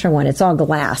new Cheshire one, it's all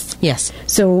glass. Yes.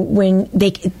 So when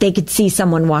they could see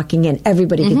someone walking in,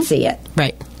 everybody could see it.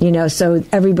 Right. So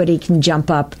everybody can jump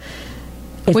up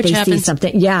if Which they happens. see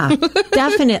something. Yeah,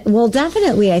 definitely. Well,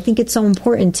 definitely. I think it's so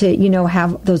important to,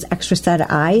 have those extra set of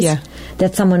eyes,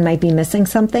 that someone might be missing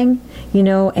something,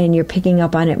 and you're picking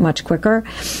up on it much quicker.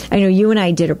 I know you and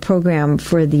I did a program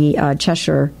for the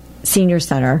Cheshire Senior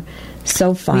Center.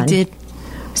 So fun. We did.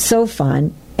 So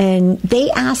fun. And they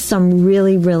asked some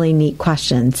really, really neat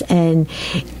questions. And,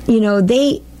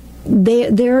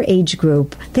 their age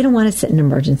group, they don't want to sit in an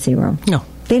emergency room. No.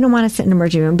 They don't want to sit in an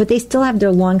emergency room, but they still have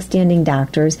their long-standing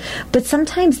doctors. But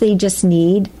sometimes they just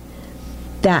need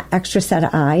that extra set of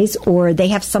eyes, or they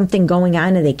have something going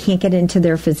on and they can't get into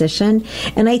their physician.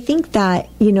 And I think that,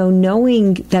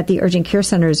 knowing that the urgent care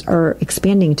centers are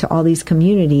expanding to all these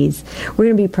communities, we're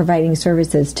going to be providing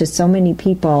services to so many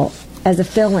people as a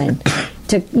fill-in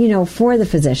to, for the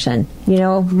physician,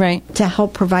 right, to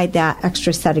help provide that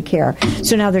extra set of care.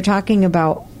 So now they're talking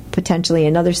about potentially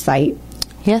another site.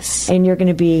 Yes. And you're going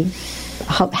to be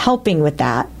helping with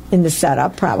that in the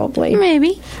setup, probably.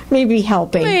 Maybe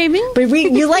helping. But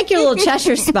you like your little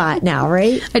Cheshire spot now,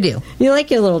 right? I do. You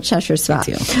like your little Cheshire spot.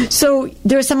 I do. So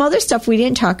there's some other stuff we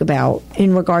didn't talk about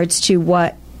in regards to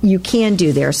what you can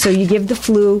do there. So you give the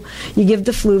flu. We can give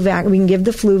the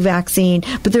flu vaccine.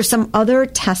 But there's some other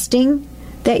testing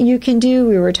that you can do.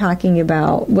 We were talking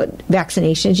about what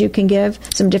vaccinations you can give,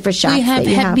 some different shots. We have that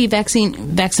you Hep B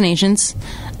vaccinations.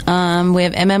 We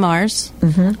have MMRs.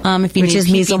 Mm-hmm. If you which need is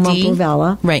PPD, measles, mumps,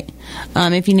 rubella. Right.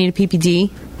 If you need a PPD,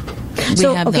 we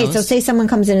have those. So say someone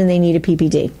comes in and they need a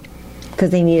PPD because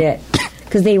they need it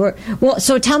because they were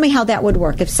So tell me how that would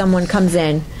work if someone comes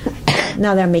in.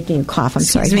 Now that I'm making you cough, I'm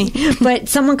sorry. But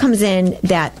someone comes in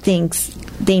that thinks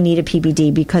they need a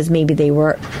PPD because maybe they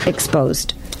were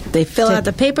exposed. They fill out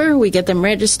the paper. We get them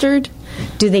registered.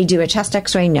 Do they do a chest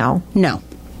X-ray? No.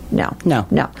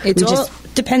 It's all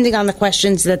depending on the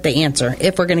questions that they answer,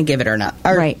 if we're going to give it or not.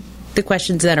 Or right. The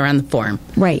questions that are on the form.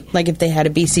 Right. Like if they had a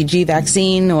BCG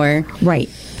vaccine or... Right.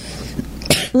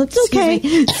 Well, it's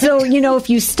okay. So, if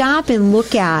you stop and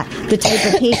look at the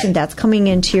type of patient that's coming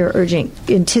into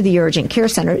the urgent care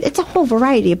center, it's a whole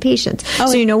variety of patients.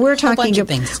 Oh, so, we're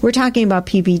talking about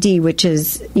PPD, which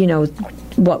is,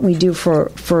 what we do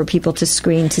for people to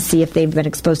screen to see if they've been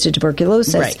exposed to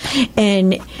tuberculosis. Right.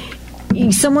 And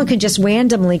someone could just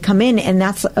randomly come in, and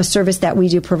that's a service that we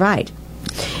do provide.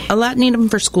 A lot need them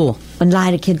for school. A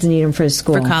lot of kids need them for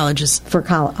school. For colleges. For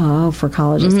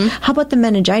colleges. Mm-hmm. How about the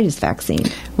meningitis vaccine?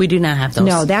 We do not have those.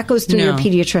 No, that goes through your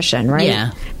pediatrician, right?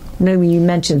 Yeah. Maybe you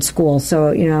mentioned school, so,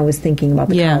 I was thinking about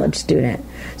the college student.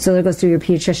 So that goes through your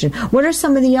pediatrician. What are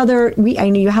some of the other... I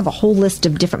know you have a whole list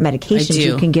of different medications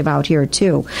you can give out here,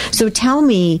 too. So tell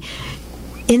me,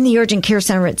 in the urgent care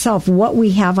center itself, what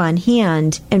we have on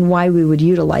hand and why we would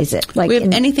utilize it. We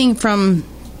have anything from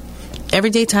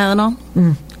everyday Tylenol.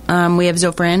 We have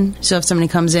Zofran. So if somebody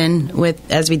comes in with,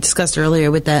 as we discussed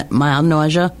earlier, with that mild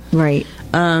nausea, right,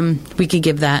 we could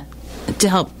give that to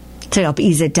help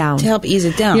ease it down.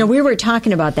 We were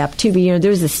talking about that too, but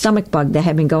there's a stomach bug that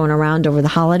had been going around over the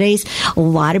holidays. A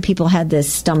lot of people had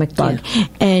this stomach bug. Yeah.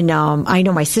 And I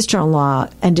know my sister-in-law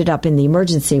ended up in the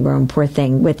emergency room, poor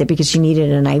thing, with it because she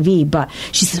needed an IV. But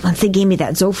she says, once they gave me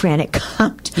that Zofran, it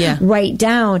calmed right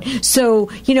down. So,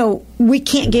 we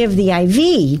can't give the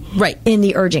IV in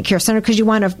the urgent care center because you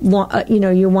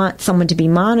want someone to be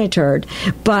monitored.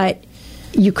 But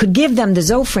you could give them the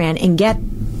Zofran and get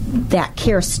that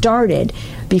care started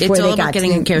before they got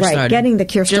getting the care started. Getting the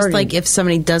care started. Just like if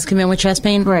somebody does come in with chest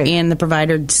pain and the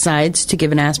provider decides to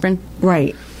give an aspirin.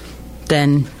 Right.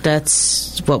 then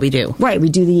that's what we do. Right. We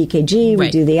do the EKG, we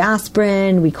Right. do the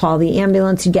aspirin, we call the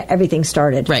ambulance to get everything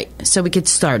started. Right. So we could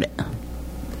start it.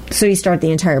 So you start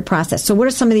the entire process. So what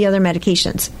are some of the other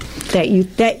medications that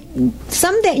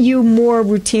you more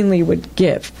routinely would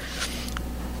give?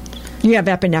 You have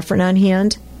epinephrine on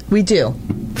hand We do.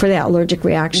 for that allergic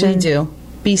reaction? We do.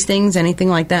 Bee stings, anything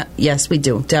like that? Yes, we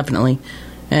do, definitely.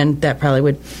 And that probably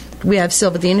would. We have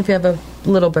Silvadene if you have a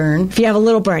little burn. If you have a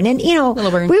little burn. And,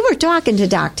 Little burn. we were talking to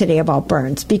Doc today about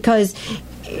burns because,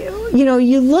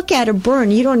 you look at a burn,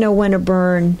 you don't know when a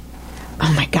burn,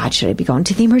 oh my God, should I be going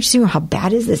to the emergency room? How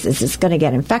bad is this? Is this going to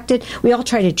get infected? We all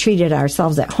try to treat it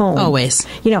ourselves at home. Always.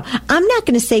 I'm not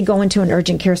going to say going to an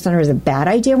urgent care center is a bad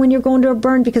idea when you're going to a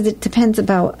burn because it depends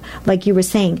about, like you were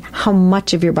saying, how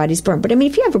much of your body's burned. But I mean,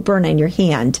 if you have a burn on your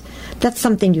hand, that's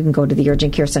something you can go to the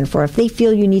urgent care center for if they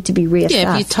feel you need to be reassessed.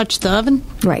 Yeah, if you touch the oven,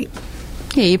 Right.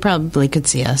 yeah, you probably could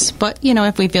see us. But,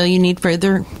 if we feel you need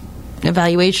further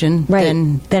evaluation, Right.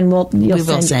 then we'll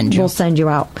send you. We'll send you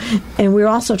out. And we're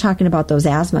also talking about those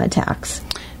asthma attacks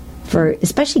for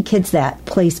especially kids that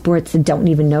play sports that don't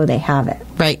even know they have it.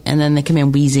 Right, and then they come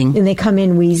in wheezing. And they come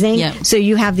in wheezing. Yeah. So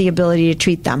you have the ability to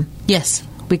treat them. Yes,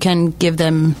 we can give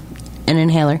them an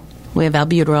inhaler. We have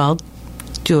albuterol,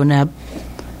 Juneb.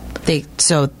 They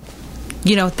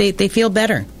feel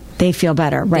better. They feel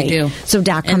better, right? They do. So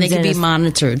doc comes and they can in be as-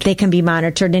 monitored. They can be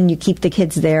monitored, and you keep the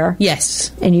kids there.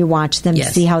 Yes. And you watch them to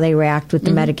Yes. see how they react with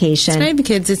the medication. It's not even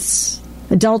kids, it's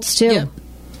Adults too. yeah.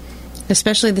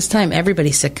 Especially this time,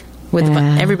 everybody's sick.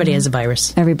 Everybody has a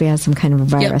virus. Everybody has some kind of a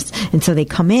virus, and so they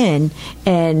come in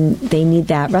and they need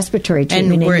that respiratory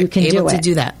treatment, And we're you can able do to it.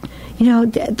 do that.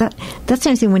 That's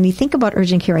something. When you think about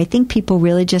urgent care, I think people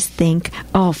really just think,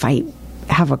 oh, if I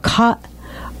have a cut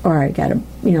or I got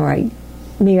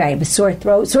maybe I have a sore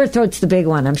throat. Sore throat's the big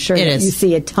one. I'm sure It that is. you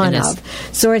see a ton It is. of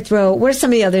sore throat. What are some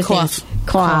of the other Cough. things?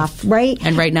 Cough, right?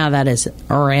 And right now that is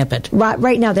rampant.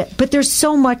 Right now, but there's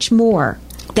so much more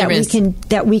that There is.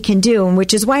 we can do, and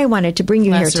which is why I wanted to bring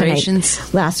you here Lacerations.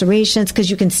 tonight. Lacerations, because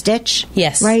you can stitch.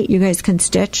 Yes. Right? You guys can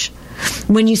stitch.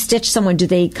 When you stitch someone, do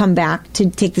they come back to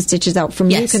take the stitches out from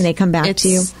you? Yes. Can they come back to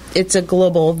you? It's a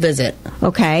global visit.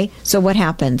 Okay. So what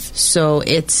happens? So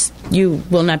you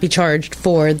will not be charged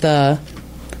for the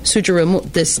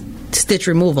this stitch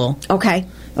removal. Okay.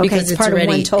 Because it's part of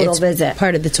one total visit.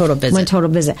 Part of the total visit. One total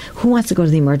visit. Who wants to go to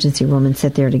the emergency room and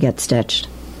sit there to get stitched?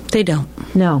 They don't.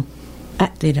 No.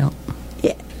 They don't.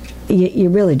 You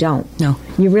really don't. No.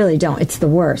 You really don't. It's the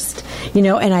worst. And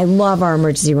I love our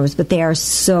emergency rooms, but they are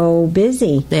so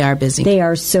busy. They are busy. They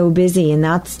are so busy, and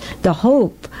that's the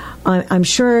hope. I'm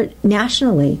sure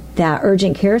nationally that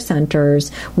urgent care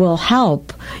centers will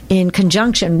help in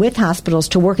conjunction with hospitals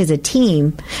to work as a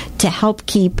team to help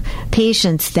keep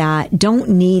patients that don't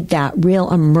need that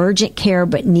real emergent care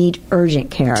but need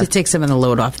urgent care. To take some of the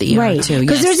load off the ER, Right. too.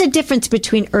 Because Yes. there's a difference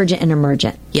between urgent and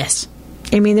emergent. Yes.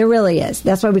 I mean, there really is.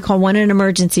 That's why we call one an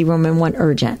emergency room and one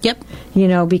urgent. Yep.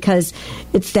 Because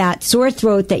it's that sore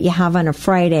throat that you have on a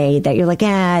Friday that you're like,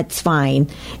 it's fine.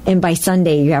 And by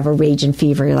Sunday, you have a raging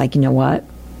fever. You're like, you know what?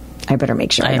 I better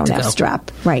make sure I have don't to have go. strep.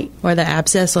 Right. Or the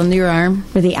abscess under your arm.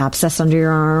 Or the abscess under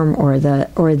your arm, or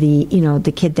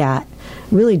the kid that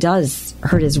really does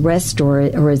hurt his wrist or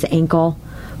his ankle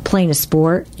playing a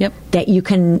sport. Yep. That you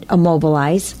can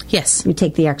immobilize. Yes. You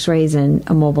take the x-rays and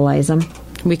immobilize them.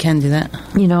 We can do that.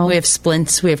 We have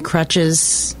splints. We have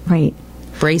crutches. Right.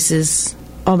 Braces.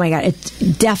 Oh my God! It's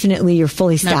definitely you're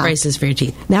fully stocked. Not braces for your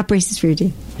teeth. Not braces for your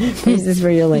teeth. Braces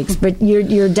for your legs. But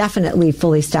you're definitely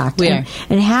fully stocked. We are.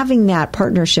 And having that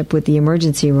partnership with the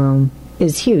emergency room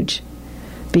is huge.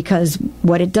 Because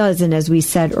what it does, and as we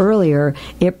said earlier,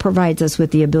 it provides us with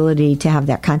the ability to have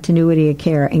that continuity of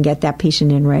care and get that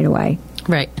patient in right away.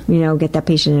 Right. Get that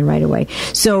patient in right away.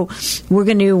 So we're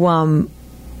going to,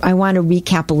 I want to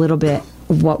recap a little bit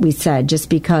of what we said, just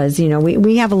because,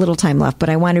 we have a little time left, but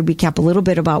I want to recap a little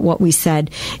bit about what we said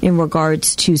in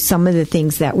regards to some of the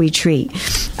things that we treat.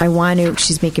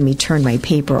 She's making me turn my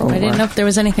paper over. I didn't know if there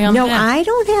was anything on No, that. I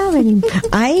don't have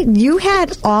any. You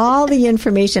had all the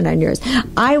information on yours.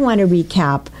 I want to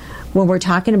recap when we're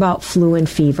talking about flu and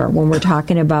fever, when we're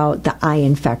talking about the eye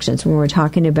infections, when we're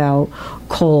talking about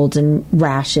colds and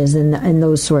rashes and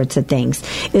those sorts of things.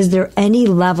 Is there any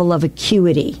level of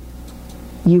acuity,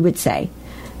 you would say,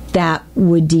 that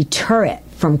would deter it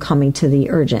from coming to the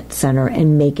urgent center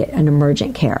and make it an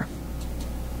emergent care?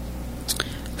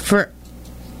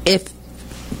 If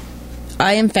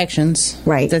eye infections,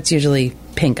 right, that's usually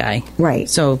pink eye, right.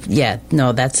 So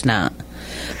no, that's not.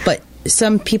 But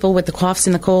some people with the coughs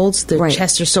and the colds, their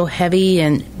chests are so heavy,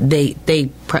 and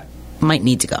might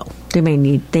need to go. They may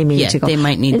need to go. They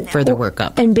might need further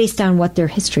workup. And based on what their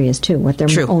history is, too, what their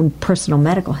True. own personal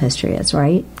medical history is,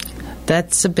 right?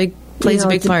 That's plays a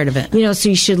big part of it. So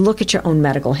you should look at your own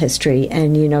medical history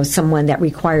and, someone that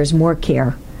requires more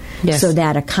care. Yes. So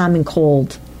that a common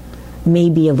cold may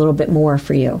be a little bit more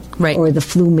for you. Right. Or the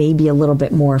flu may be a little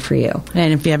bit more for you.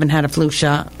 And if you haven't had a flu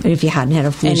shot. And if you hadn't had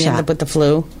a flu and shot. you end up with the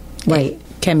flu. Right. It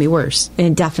can be worse.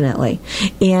 And definitely.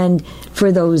 And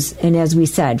for those, and as we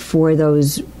said, for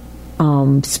those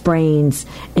sprains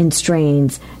and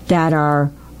strains that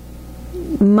are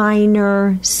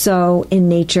minor so in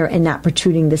nature and not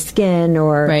protruding the skin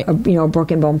or right. a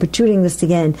broken bone protruding the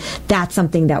skin, that's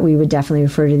something that we would definitely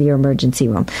refer to the emergency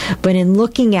room. But in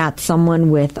looking at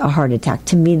someone with a heart attack,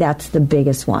 to me that's the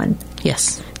biggest one.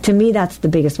 Yes. To me that's the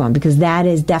biggest one because that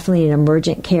is definitely an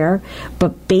emergent care,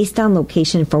 but based on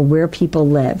location for where people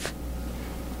live.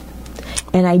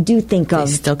 And I do think of...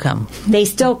 They still come. They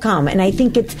still come. And I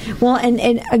think it's... Well,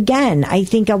 and again, I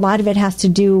think a lot of it has to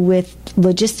do with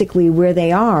logistically where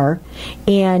they are.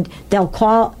 And they'll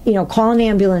call an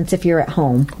ambulance if you're at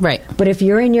home. Right. But if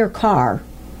you're in your car,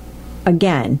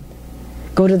 again,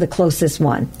 go to the closest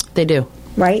one. They do.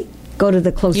 Right? Go to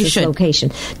the closest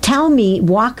location.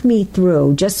 Walk me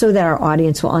through, just so that our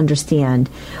audience will understand,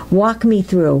 walk me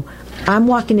through. I'm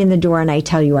walking in the door and I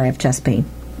tell you I have chest pain.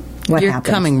 What You're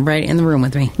happens? coming right in the room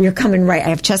with me. You're coming right. I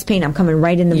have chest pain. I'm coming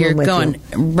right in the room with you. You're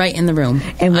going right in the room.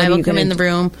 And I will come in the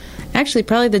room. Actually,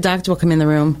 probably the doctor will come in the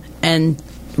room, and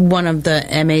one of the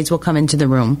MAs will come into the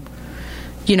room.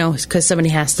 Because somebody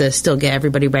has to still get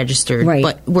everybody registered. Right.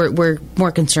 But we're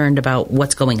more concerned about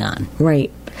what's going on.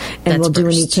 Right. And we'll do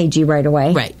an EKG right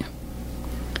away. Right.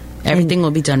 Everything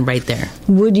will be done right there.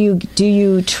 Do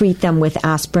you treat them with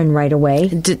aspirin right away?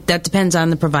 That depends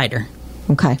on the provider.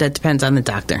 Okay. That depends on the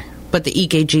doctor. But the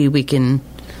EKG we can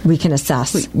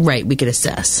assess. We could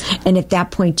assess. And at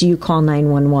that point, do you call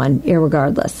 911,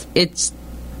 irregardless? It's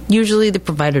usually the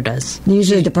provider does.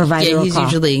 Usually the provider will he's call.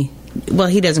 Usually... Well,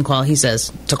 he doesn't call. He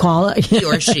says to call it. He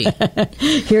or she.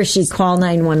 He or she call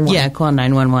 911. Yeah, call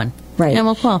 911. Right. And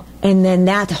we'll call. And then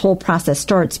that whole process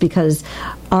starts because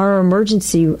our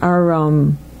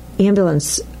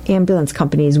ambulance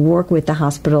companies work with the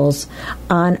hospitals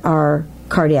on our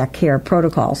cardiac care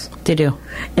protocols. They do.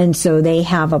 And so they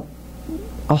have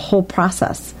a whole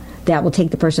process that will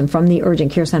take the person from the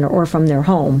urgent care center or from their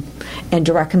home and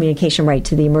direct communication right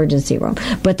to the emergency room.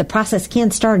 But the process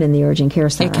can start in the urgent care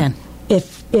center. It can.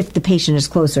 If the patient is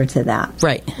closer to that.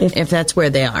 Right. If that's where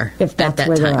they are. If that's at that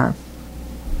where time.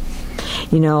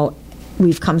 they are.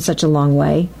 We've come such a long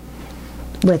way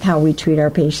with how we treat our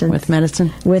patients. With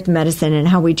medicine? With medicine and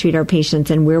how we treat our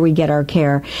patients and where we get our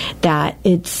care, that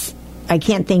I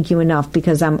can't thank you enough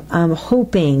because I'm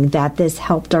hoping that this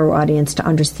helped our audience to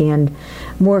understand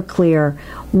more clear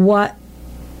what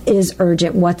is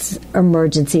urgent, what's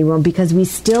emergency room, because we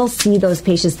still see those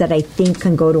patients that I think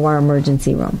can go to our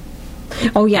emergency room.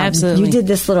 Oh yeah, absolutely. You did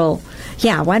this little.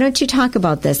 Yeah, why don't you talk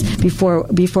about this before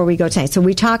we go tonight? So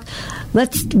we talk.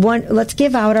 Let's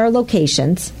give out our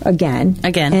locations again,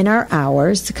 and our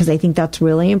hours because I think that's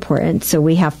really important. So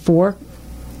we have 4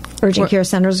 urgent care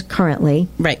centers currently.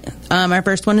 Right. Our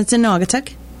first one is in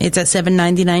Naugatuck. It's at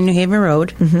 799 New Haven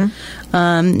Road.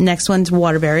 Mm-hmm. Next one's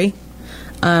Waterbury.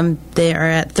 They are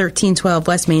at 1312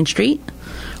 West Main Street.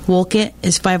 Wolcott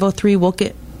is 503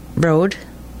 Wolcott Road.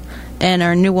 And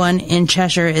our new one in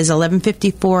Cheshire is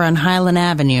 1154 on Highland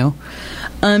Avenue.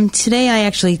 Today I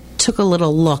actually took a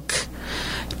little look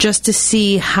just to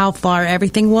see how far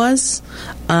everything was.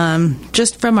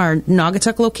 Just from our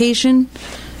Naugatuck location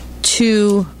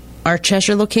to our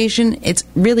Cheshire location, it's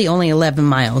really only 11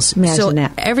 miles. Imagine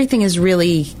that. Everything is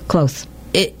really close.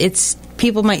 It's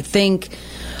people might think,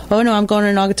 oh no, I'm going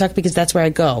to Naugatuck because that's where I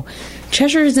go.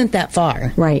 Cheshire isn't that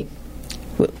far. Right.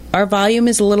 Our volume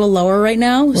is a little lower right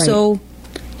now, right. So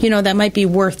that might be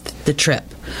worth the trip.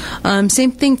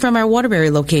 Same thing from our Waterbury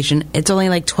location. It's only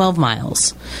like 12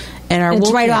 miles. And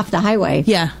it's right off the highway.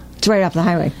 Yeah. It's right off the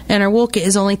highway. And our Wolcott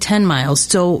is only 10 miles.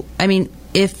 So,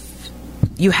 if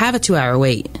you have a 2-hour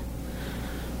wait,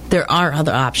 there are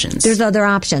other options. There's other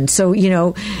options. So,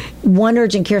 one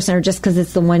urgent care center, just because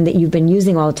it's the one that you've been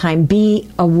using all the time, be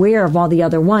aware of all the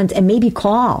other ones and maybe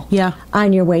call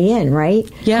on your way in, right?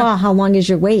 Yeah. Call, how long is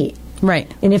your wait? Right.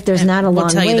 And if there's not a long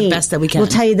wait, we'll tell you the best that we can. We'll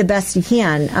tell you the best you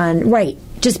can. Right.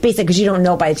 Just basic, because you don't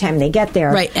know by the time they get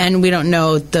there. Right. And we don't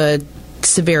know the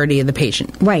severity of the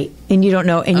patient. Right. And you don't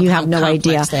know, and you have no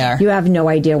idea. They are. You have no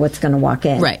idea what's going to walk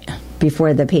in. Right.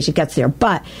 before the patient gets there.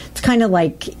 But it's kind of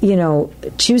like,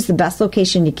 choose the best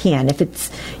location you can. If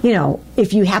it's,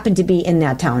 if you happen to be in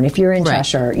that town, if you're in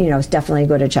Cheshire, definitely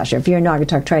go to Cheshire. If you're in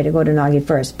Naugatuck, try to go to Naughty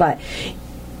first. But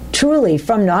truly,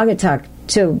 from Naugatuck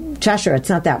to Cheshire, it's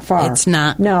not that far. It's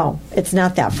not. No, it's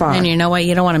not that far. And you know what?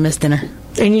 You don't want to miss dinner.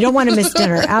 And you don't want to miss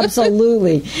dinner.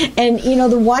 Absolutely. And,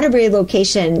 the Waterbury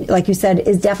location, like you said,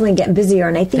 is definitely getting busier.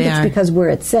 And I think it's because where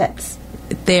it sits.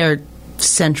 They are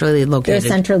centrally located. They're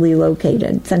centrally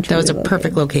located. That was a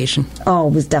perfect location. Oh,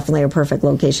 it was definitely a perfect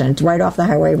location. It's right off the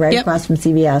highway, right across from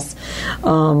CVS,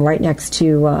 right next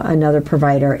to another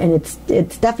provider. And it's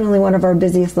definitely one of our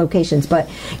busiest locations. But,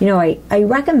 I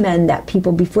recommend that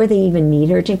people, before they even need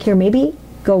urgent care, maybe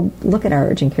go look at our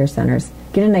urgent care centers.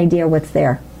 Get an idea what's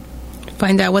there.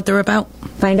 Find out what they're about.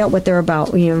 Find out what they're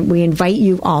about. We invite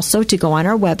you also to go on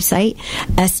our website,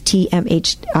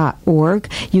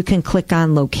 stmh.org. You can click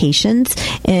on locations.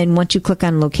 And once you click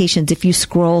on locations, if you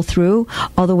scroll through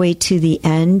all the way to the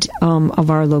end of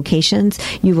our locations,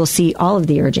 you will see all of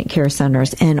the urgent care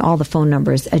centers and all the phone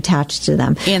numbers attached to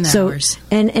them. And hours.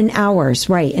 And hours,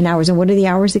 right. And hours. And what are the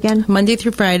hours again? Monday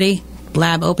through Friday.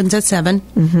 Lab opens at 7.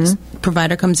 Mm-hmm.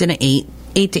 Provider comes in at 8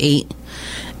 to 8.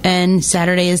 And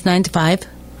Saturday is 9 to 5,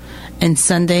 and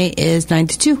Sunday is 9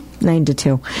 to 2. 9 to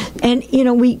 2. And,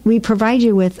 we provide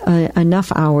you with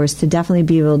enough hours to definitely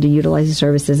be able to utilize the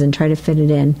services and try to fit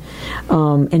it in.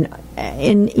 And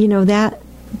that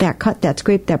cut, that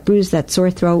scrape, that bruise, that sore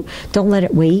throat, don't let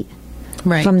it wait.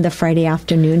 Right. From the Friday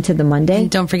afternoon to the Monday. And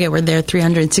don't forget, we're there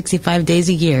 365 days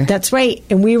a year. That's right.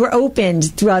 And we were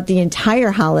opened throughout the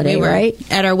entire holiday, right?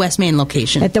 At our West Main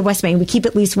location. At the West Main. We keep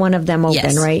at least one of them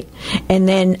open, right? And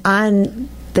then on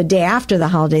the day after the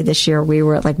holiday this year, we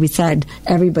were, like we said,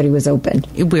 everybody was open.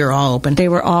 We were all open. They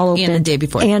were all open. And the day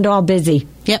before. And all busy.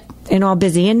 Yep. And all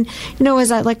busy. And,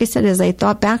 as I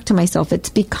thought back to myself, it's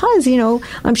because,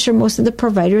 I'm sure most of the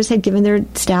providers had given their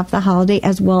staff the holiday,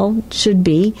 as well should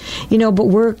be, but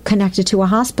we're connected to a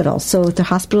hospital. So the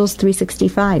hospital's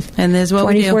 365. And there's what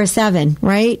 24/7,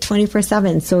 right?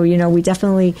 24/7. So, we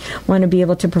definitely want to be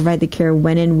able to provide the care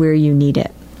when and where you need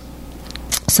it.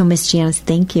 So, Miss Janice,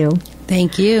 thank you.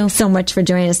 Thank you so much for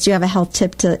joining us. Do you have a health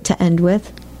tip to end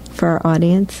with for our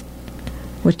audience?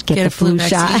 Get the flu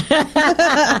shot.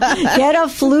 Get a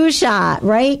flu shot,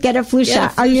 right? Get a flu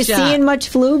shot. Are you seeing much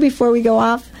flu before we go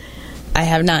off? I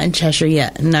have not in Cheshire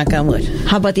yet, knock on wood.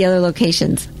 How about the other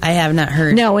locations? I have not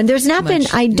heard. No, and there's not been,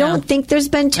 I don't think there's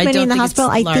been too many in the hospital.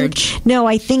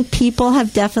 I think people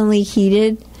have definitely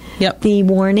heeded the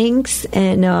warnings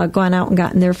and gone out and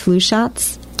gotten their flu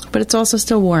shots. But it's also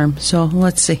still warm, so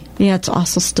let's see. Yeah, it's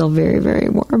also still very, very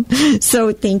warm.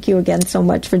 So thank you again so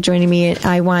much for joining me.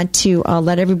 I want to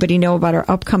let everybody know about our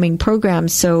upcoming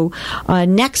programs. So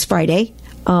next Friday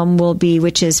will be,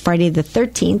 which is Friday the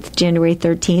 13th, January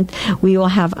 13th, we will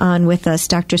have on with us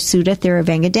Dr. Sudha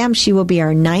Theravangadam. She will be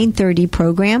our 9:30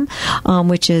 program,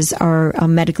 which is our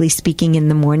Medically Speaking in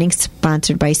the Morning,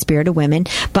 sponsored by Spirit of Women.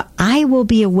 But I will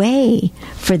be away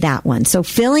for that one. So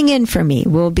filling in for me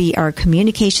will be our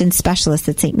communication specialist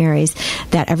at St. Mary's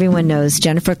that everyone knows,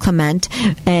 Jennifer Clement.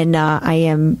 And I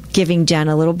am giving Jen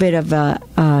a little bit of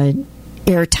a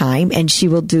airtime, and she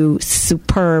will do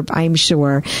superb, I'm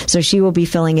sure. So she will be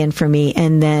filling in for me.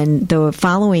 And then the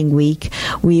following week,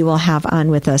 we will have on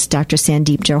with us Dr.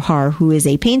 Sandeep Johar, who is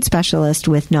a pain specialist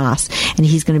with NOS, and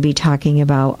he's going to be talking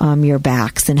about your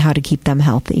backs and how to keep them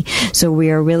healthy. So we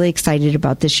are really excited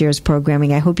about this year's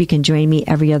programming. I hope you can join me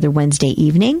every other Wednesday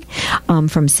evening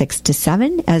from 6 to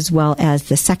 7, as well as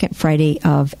the second Friday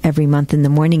of every month in the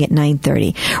morning at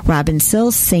 9:30. Robin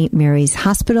Sills, St. Mary's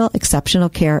Hospital, exceptional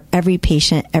care, every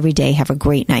patient, every day. Have a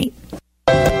great night.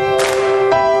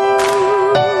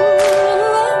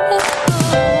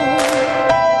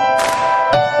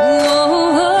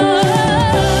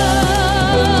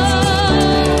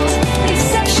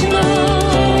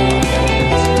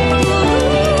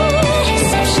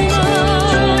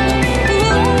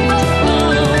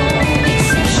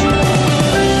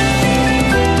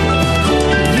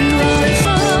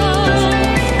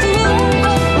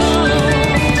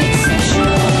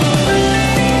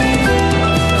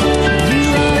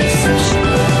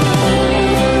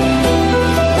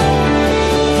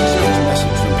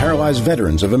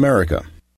 Veterans of America.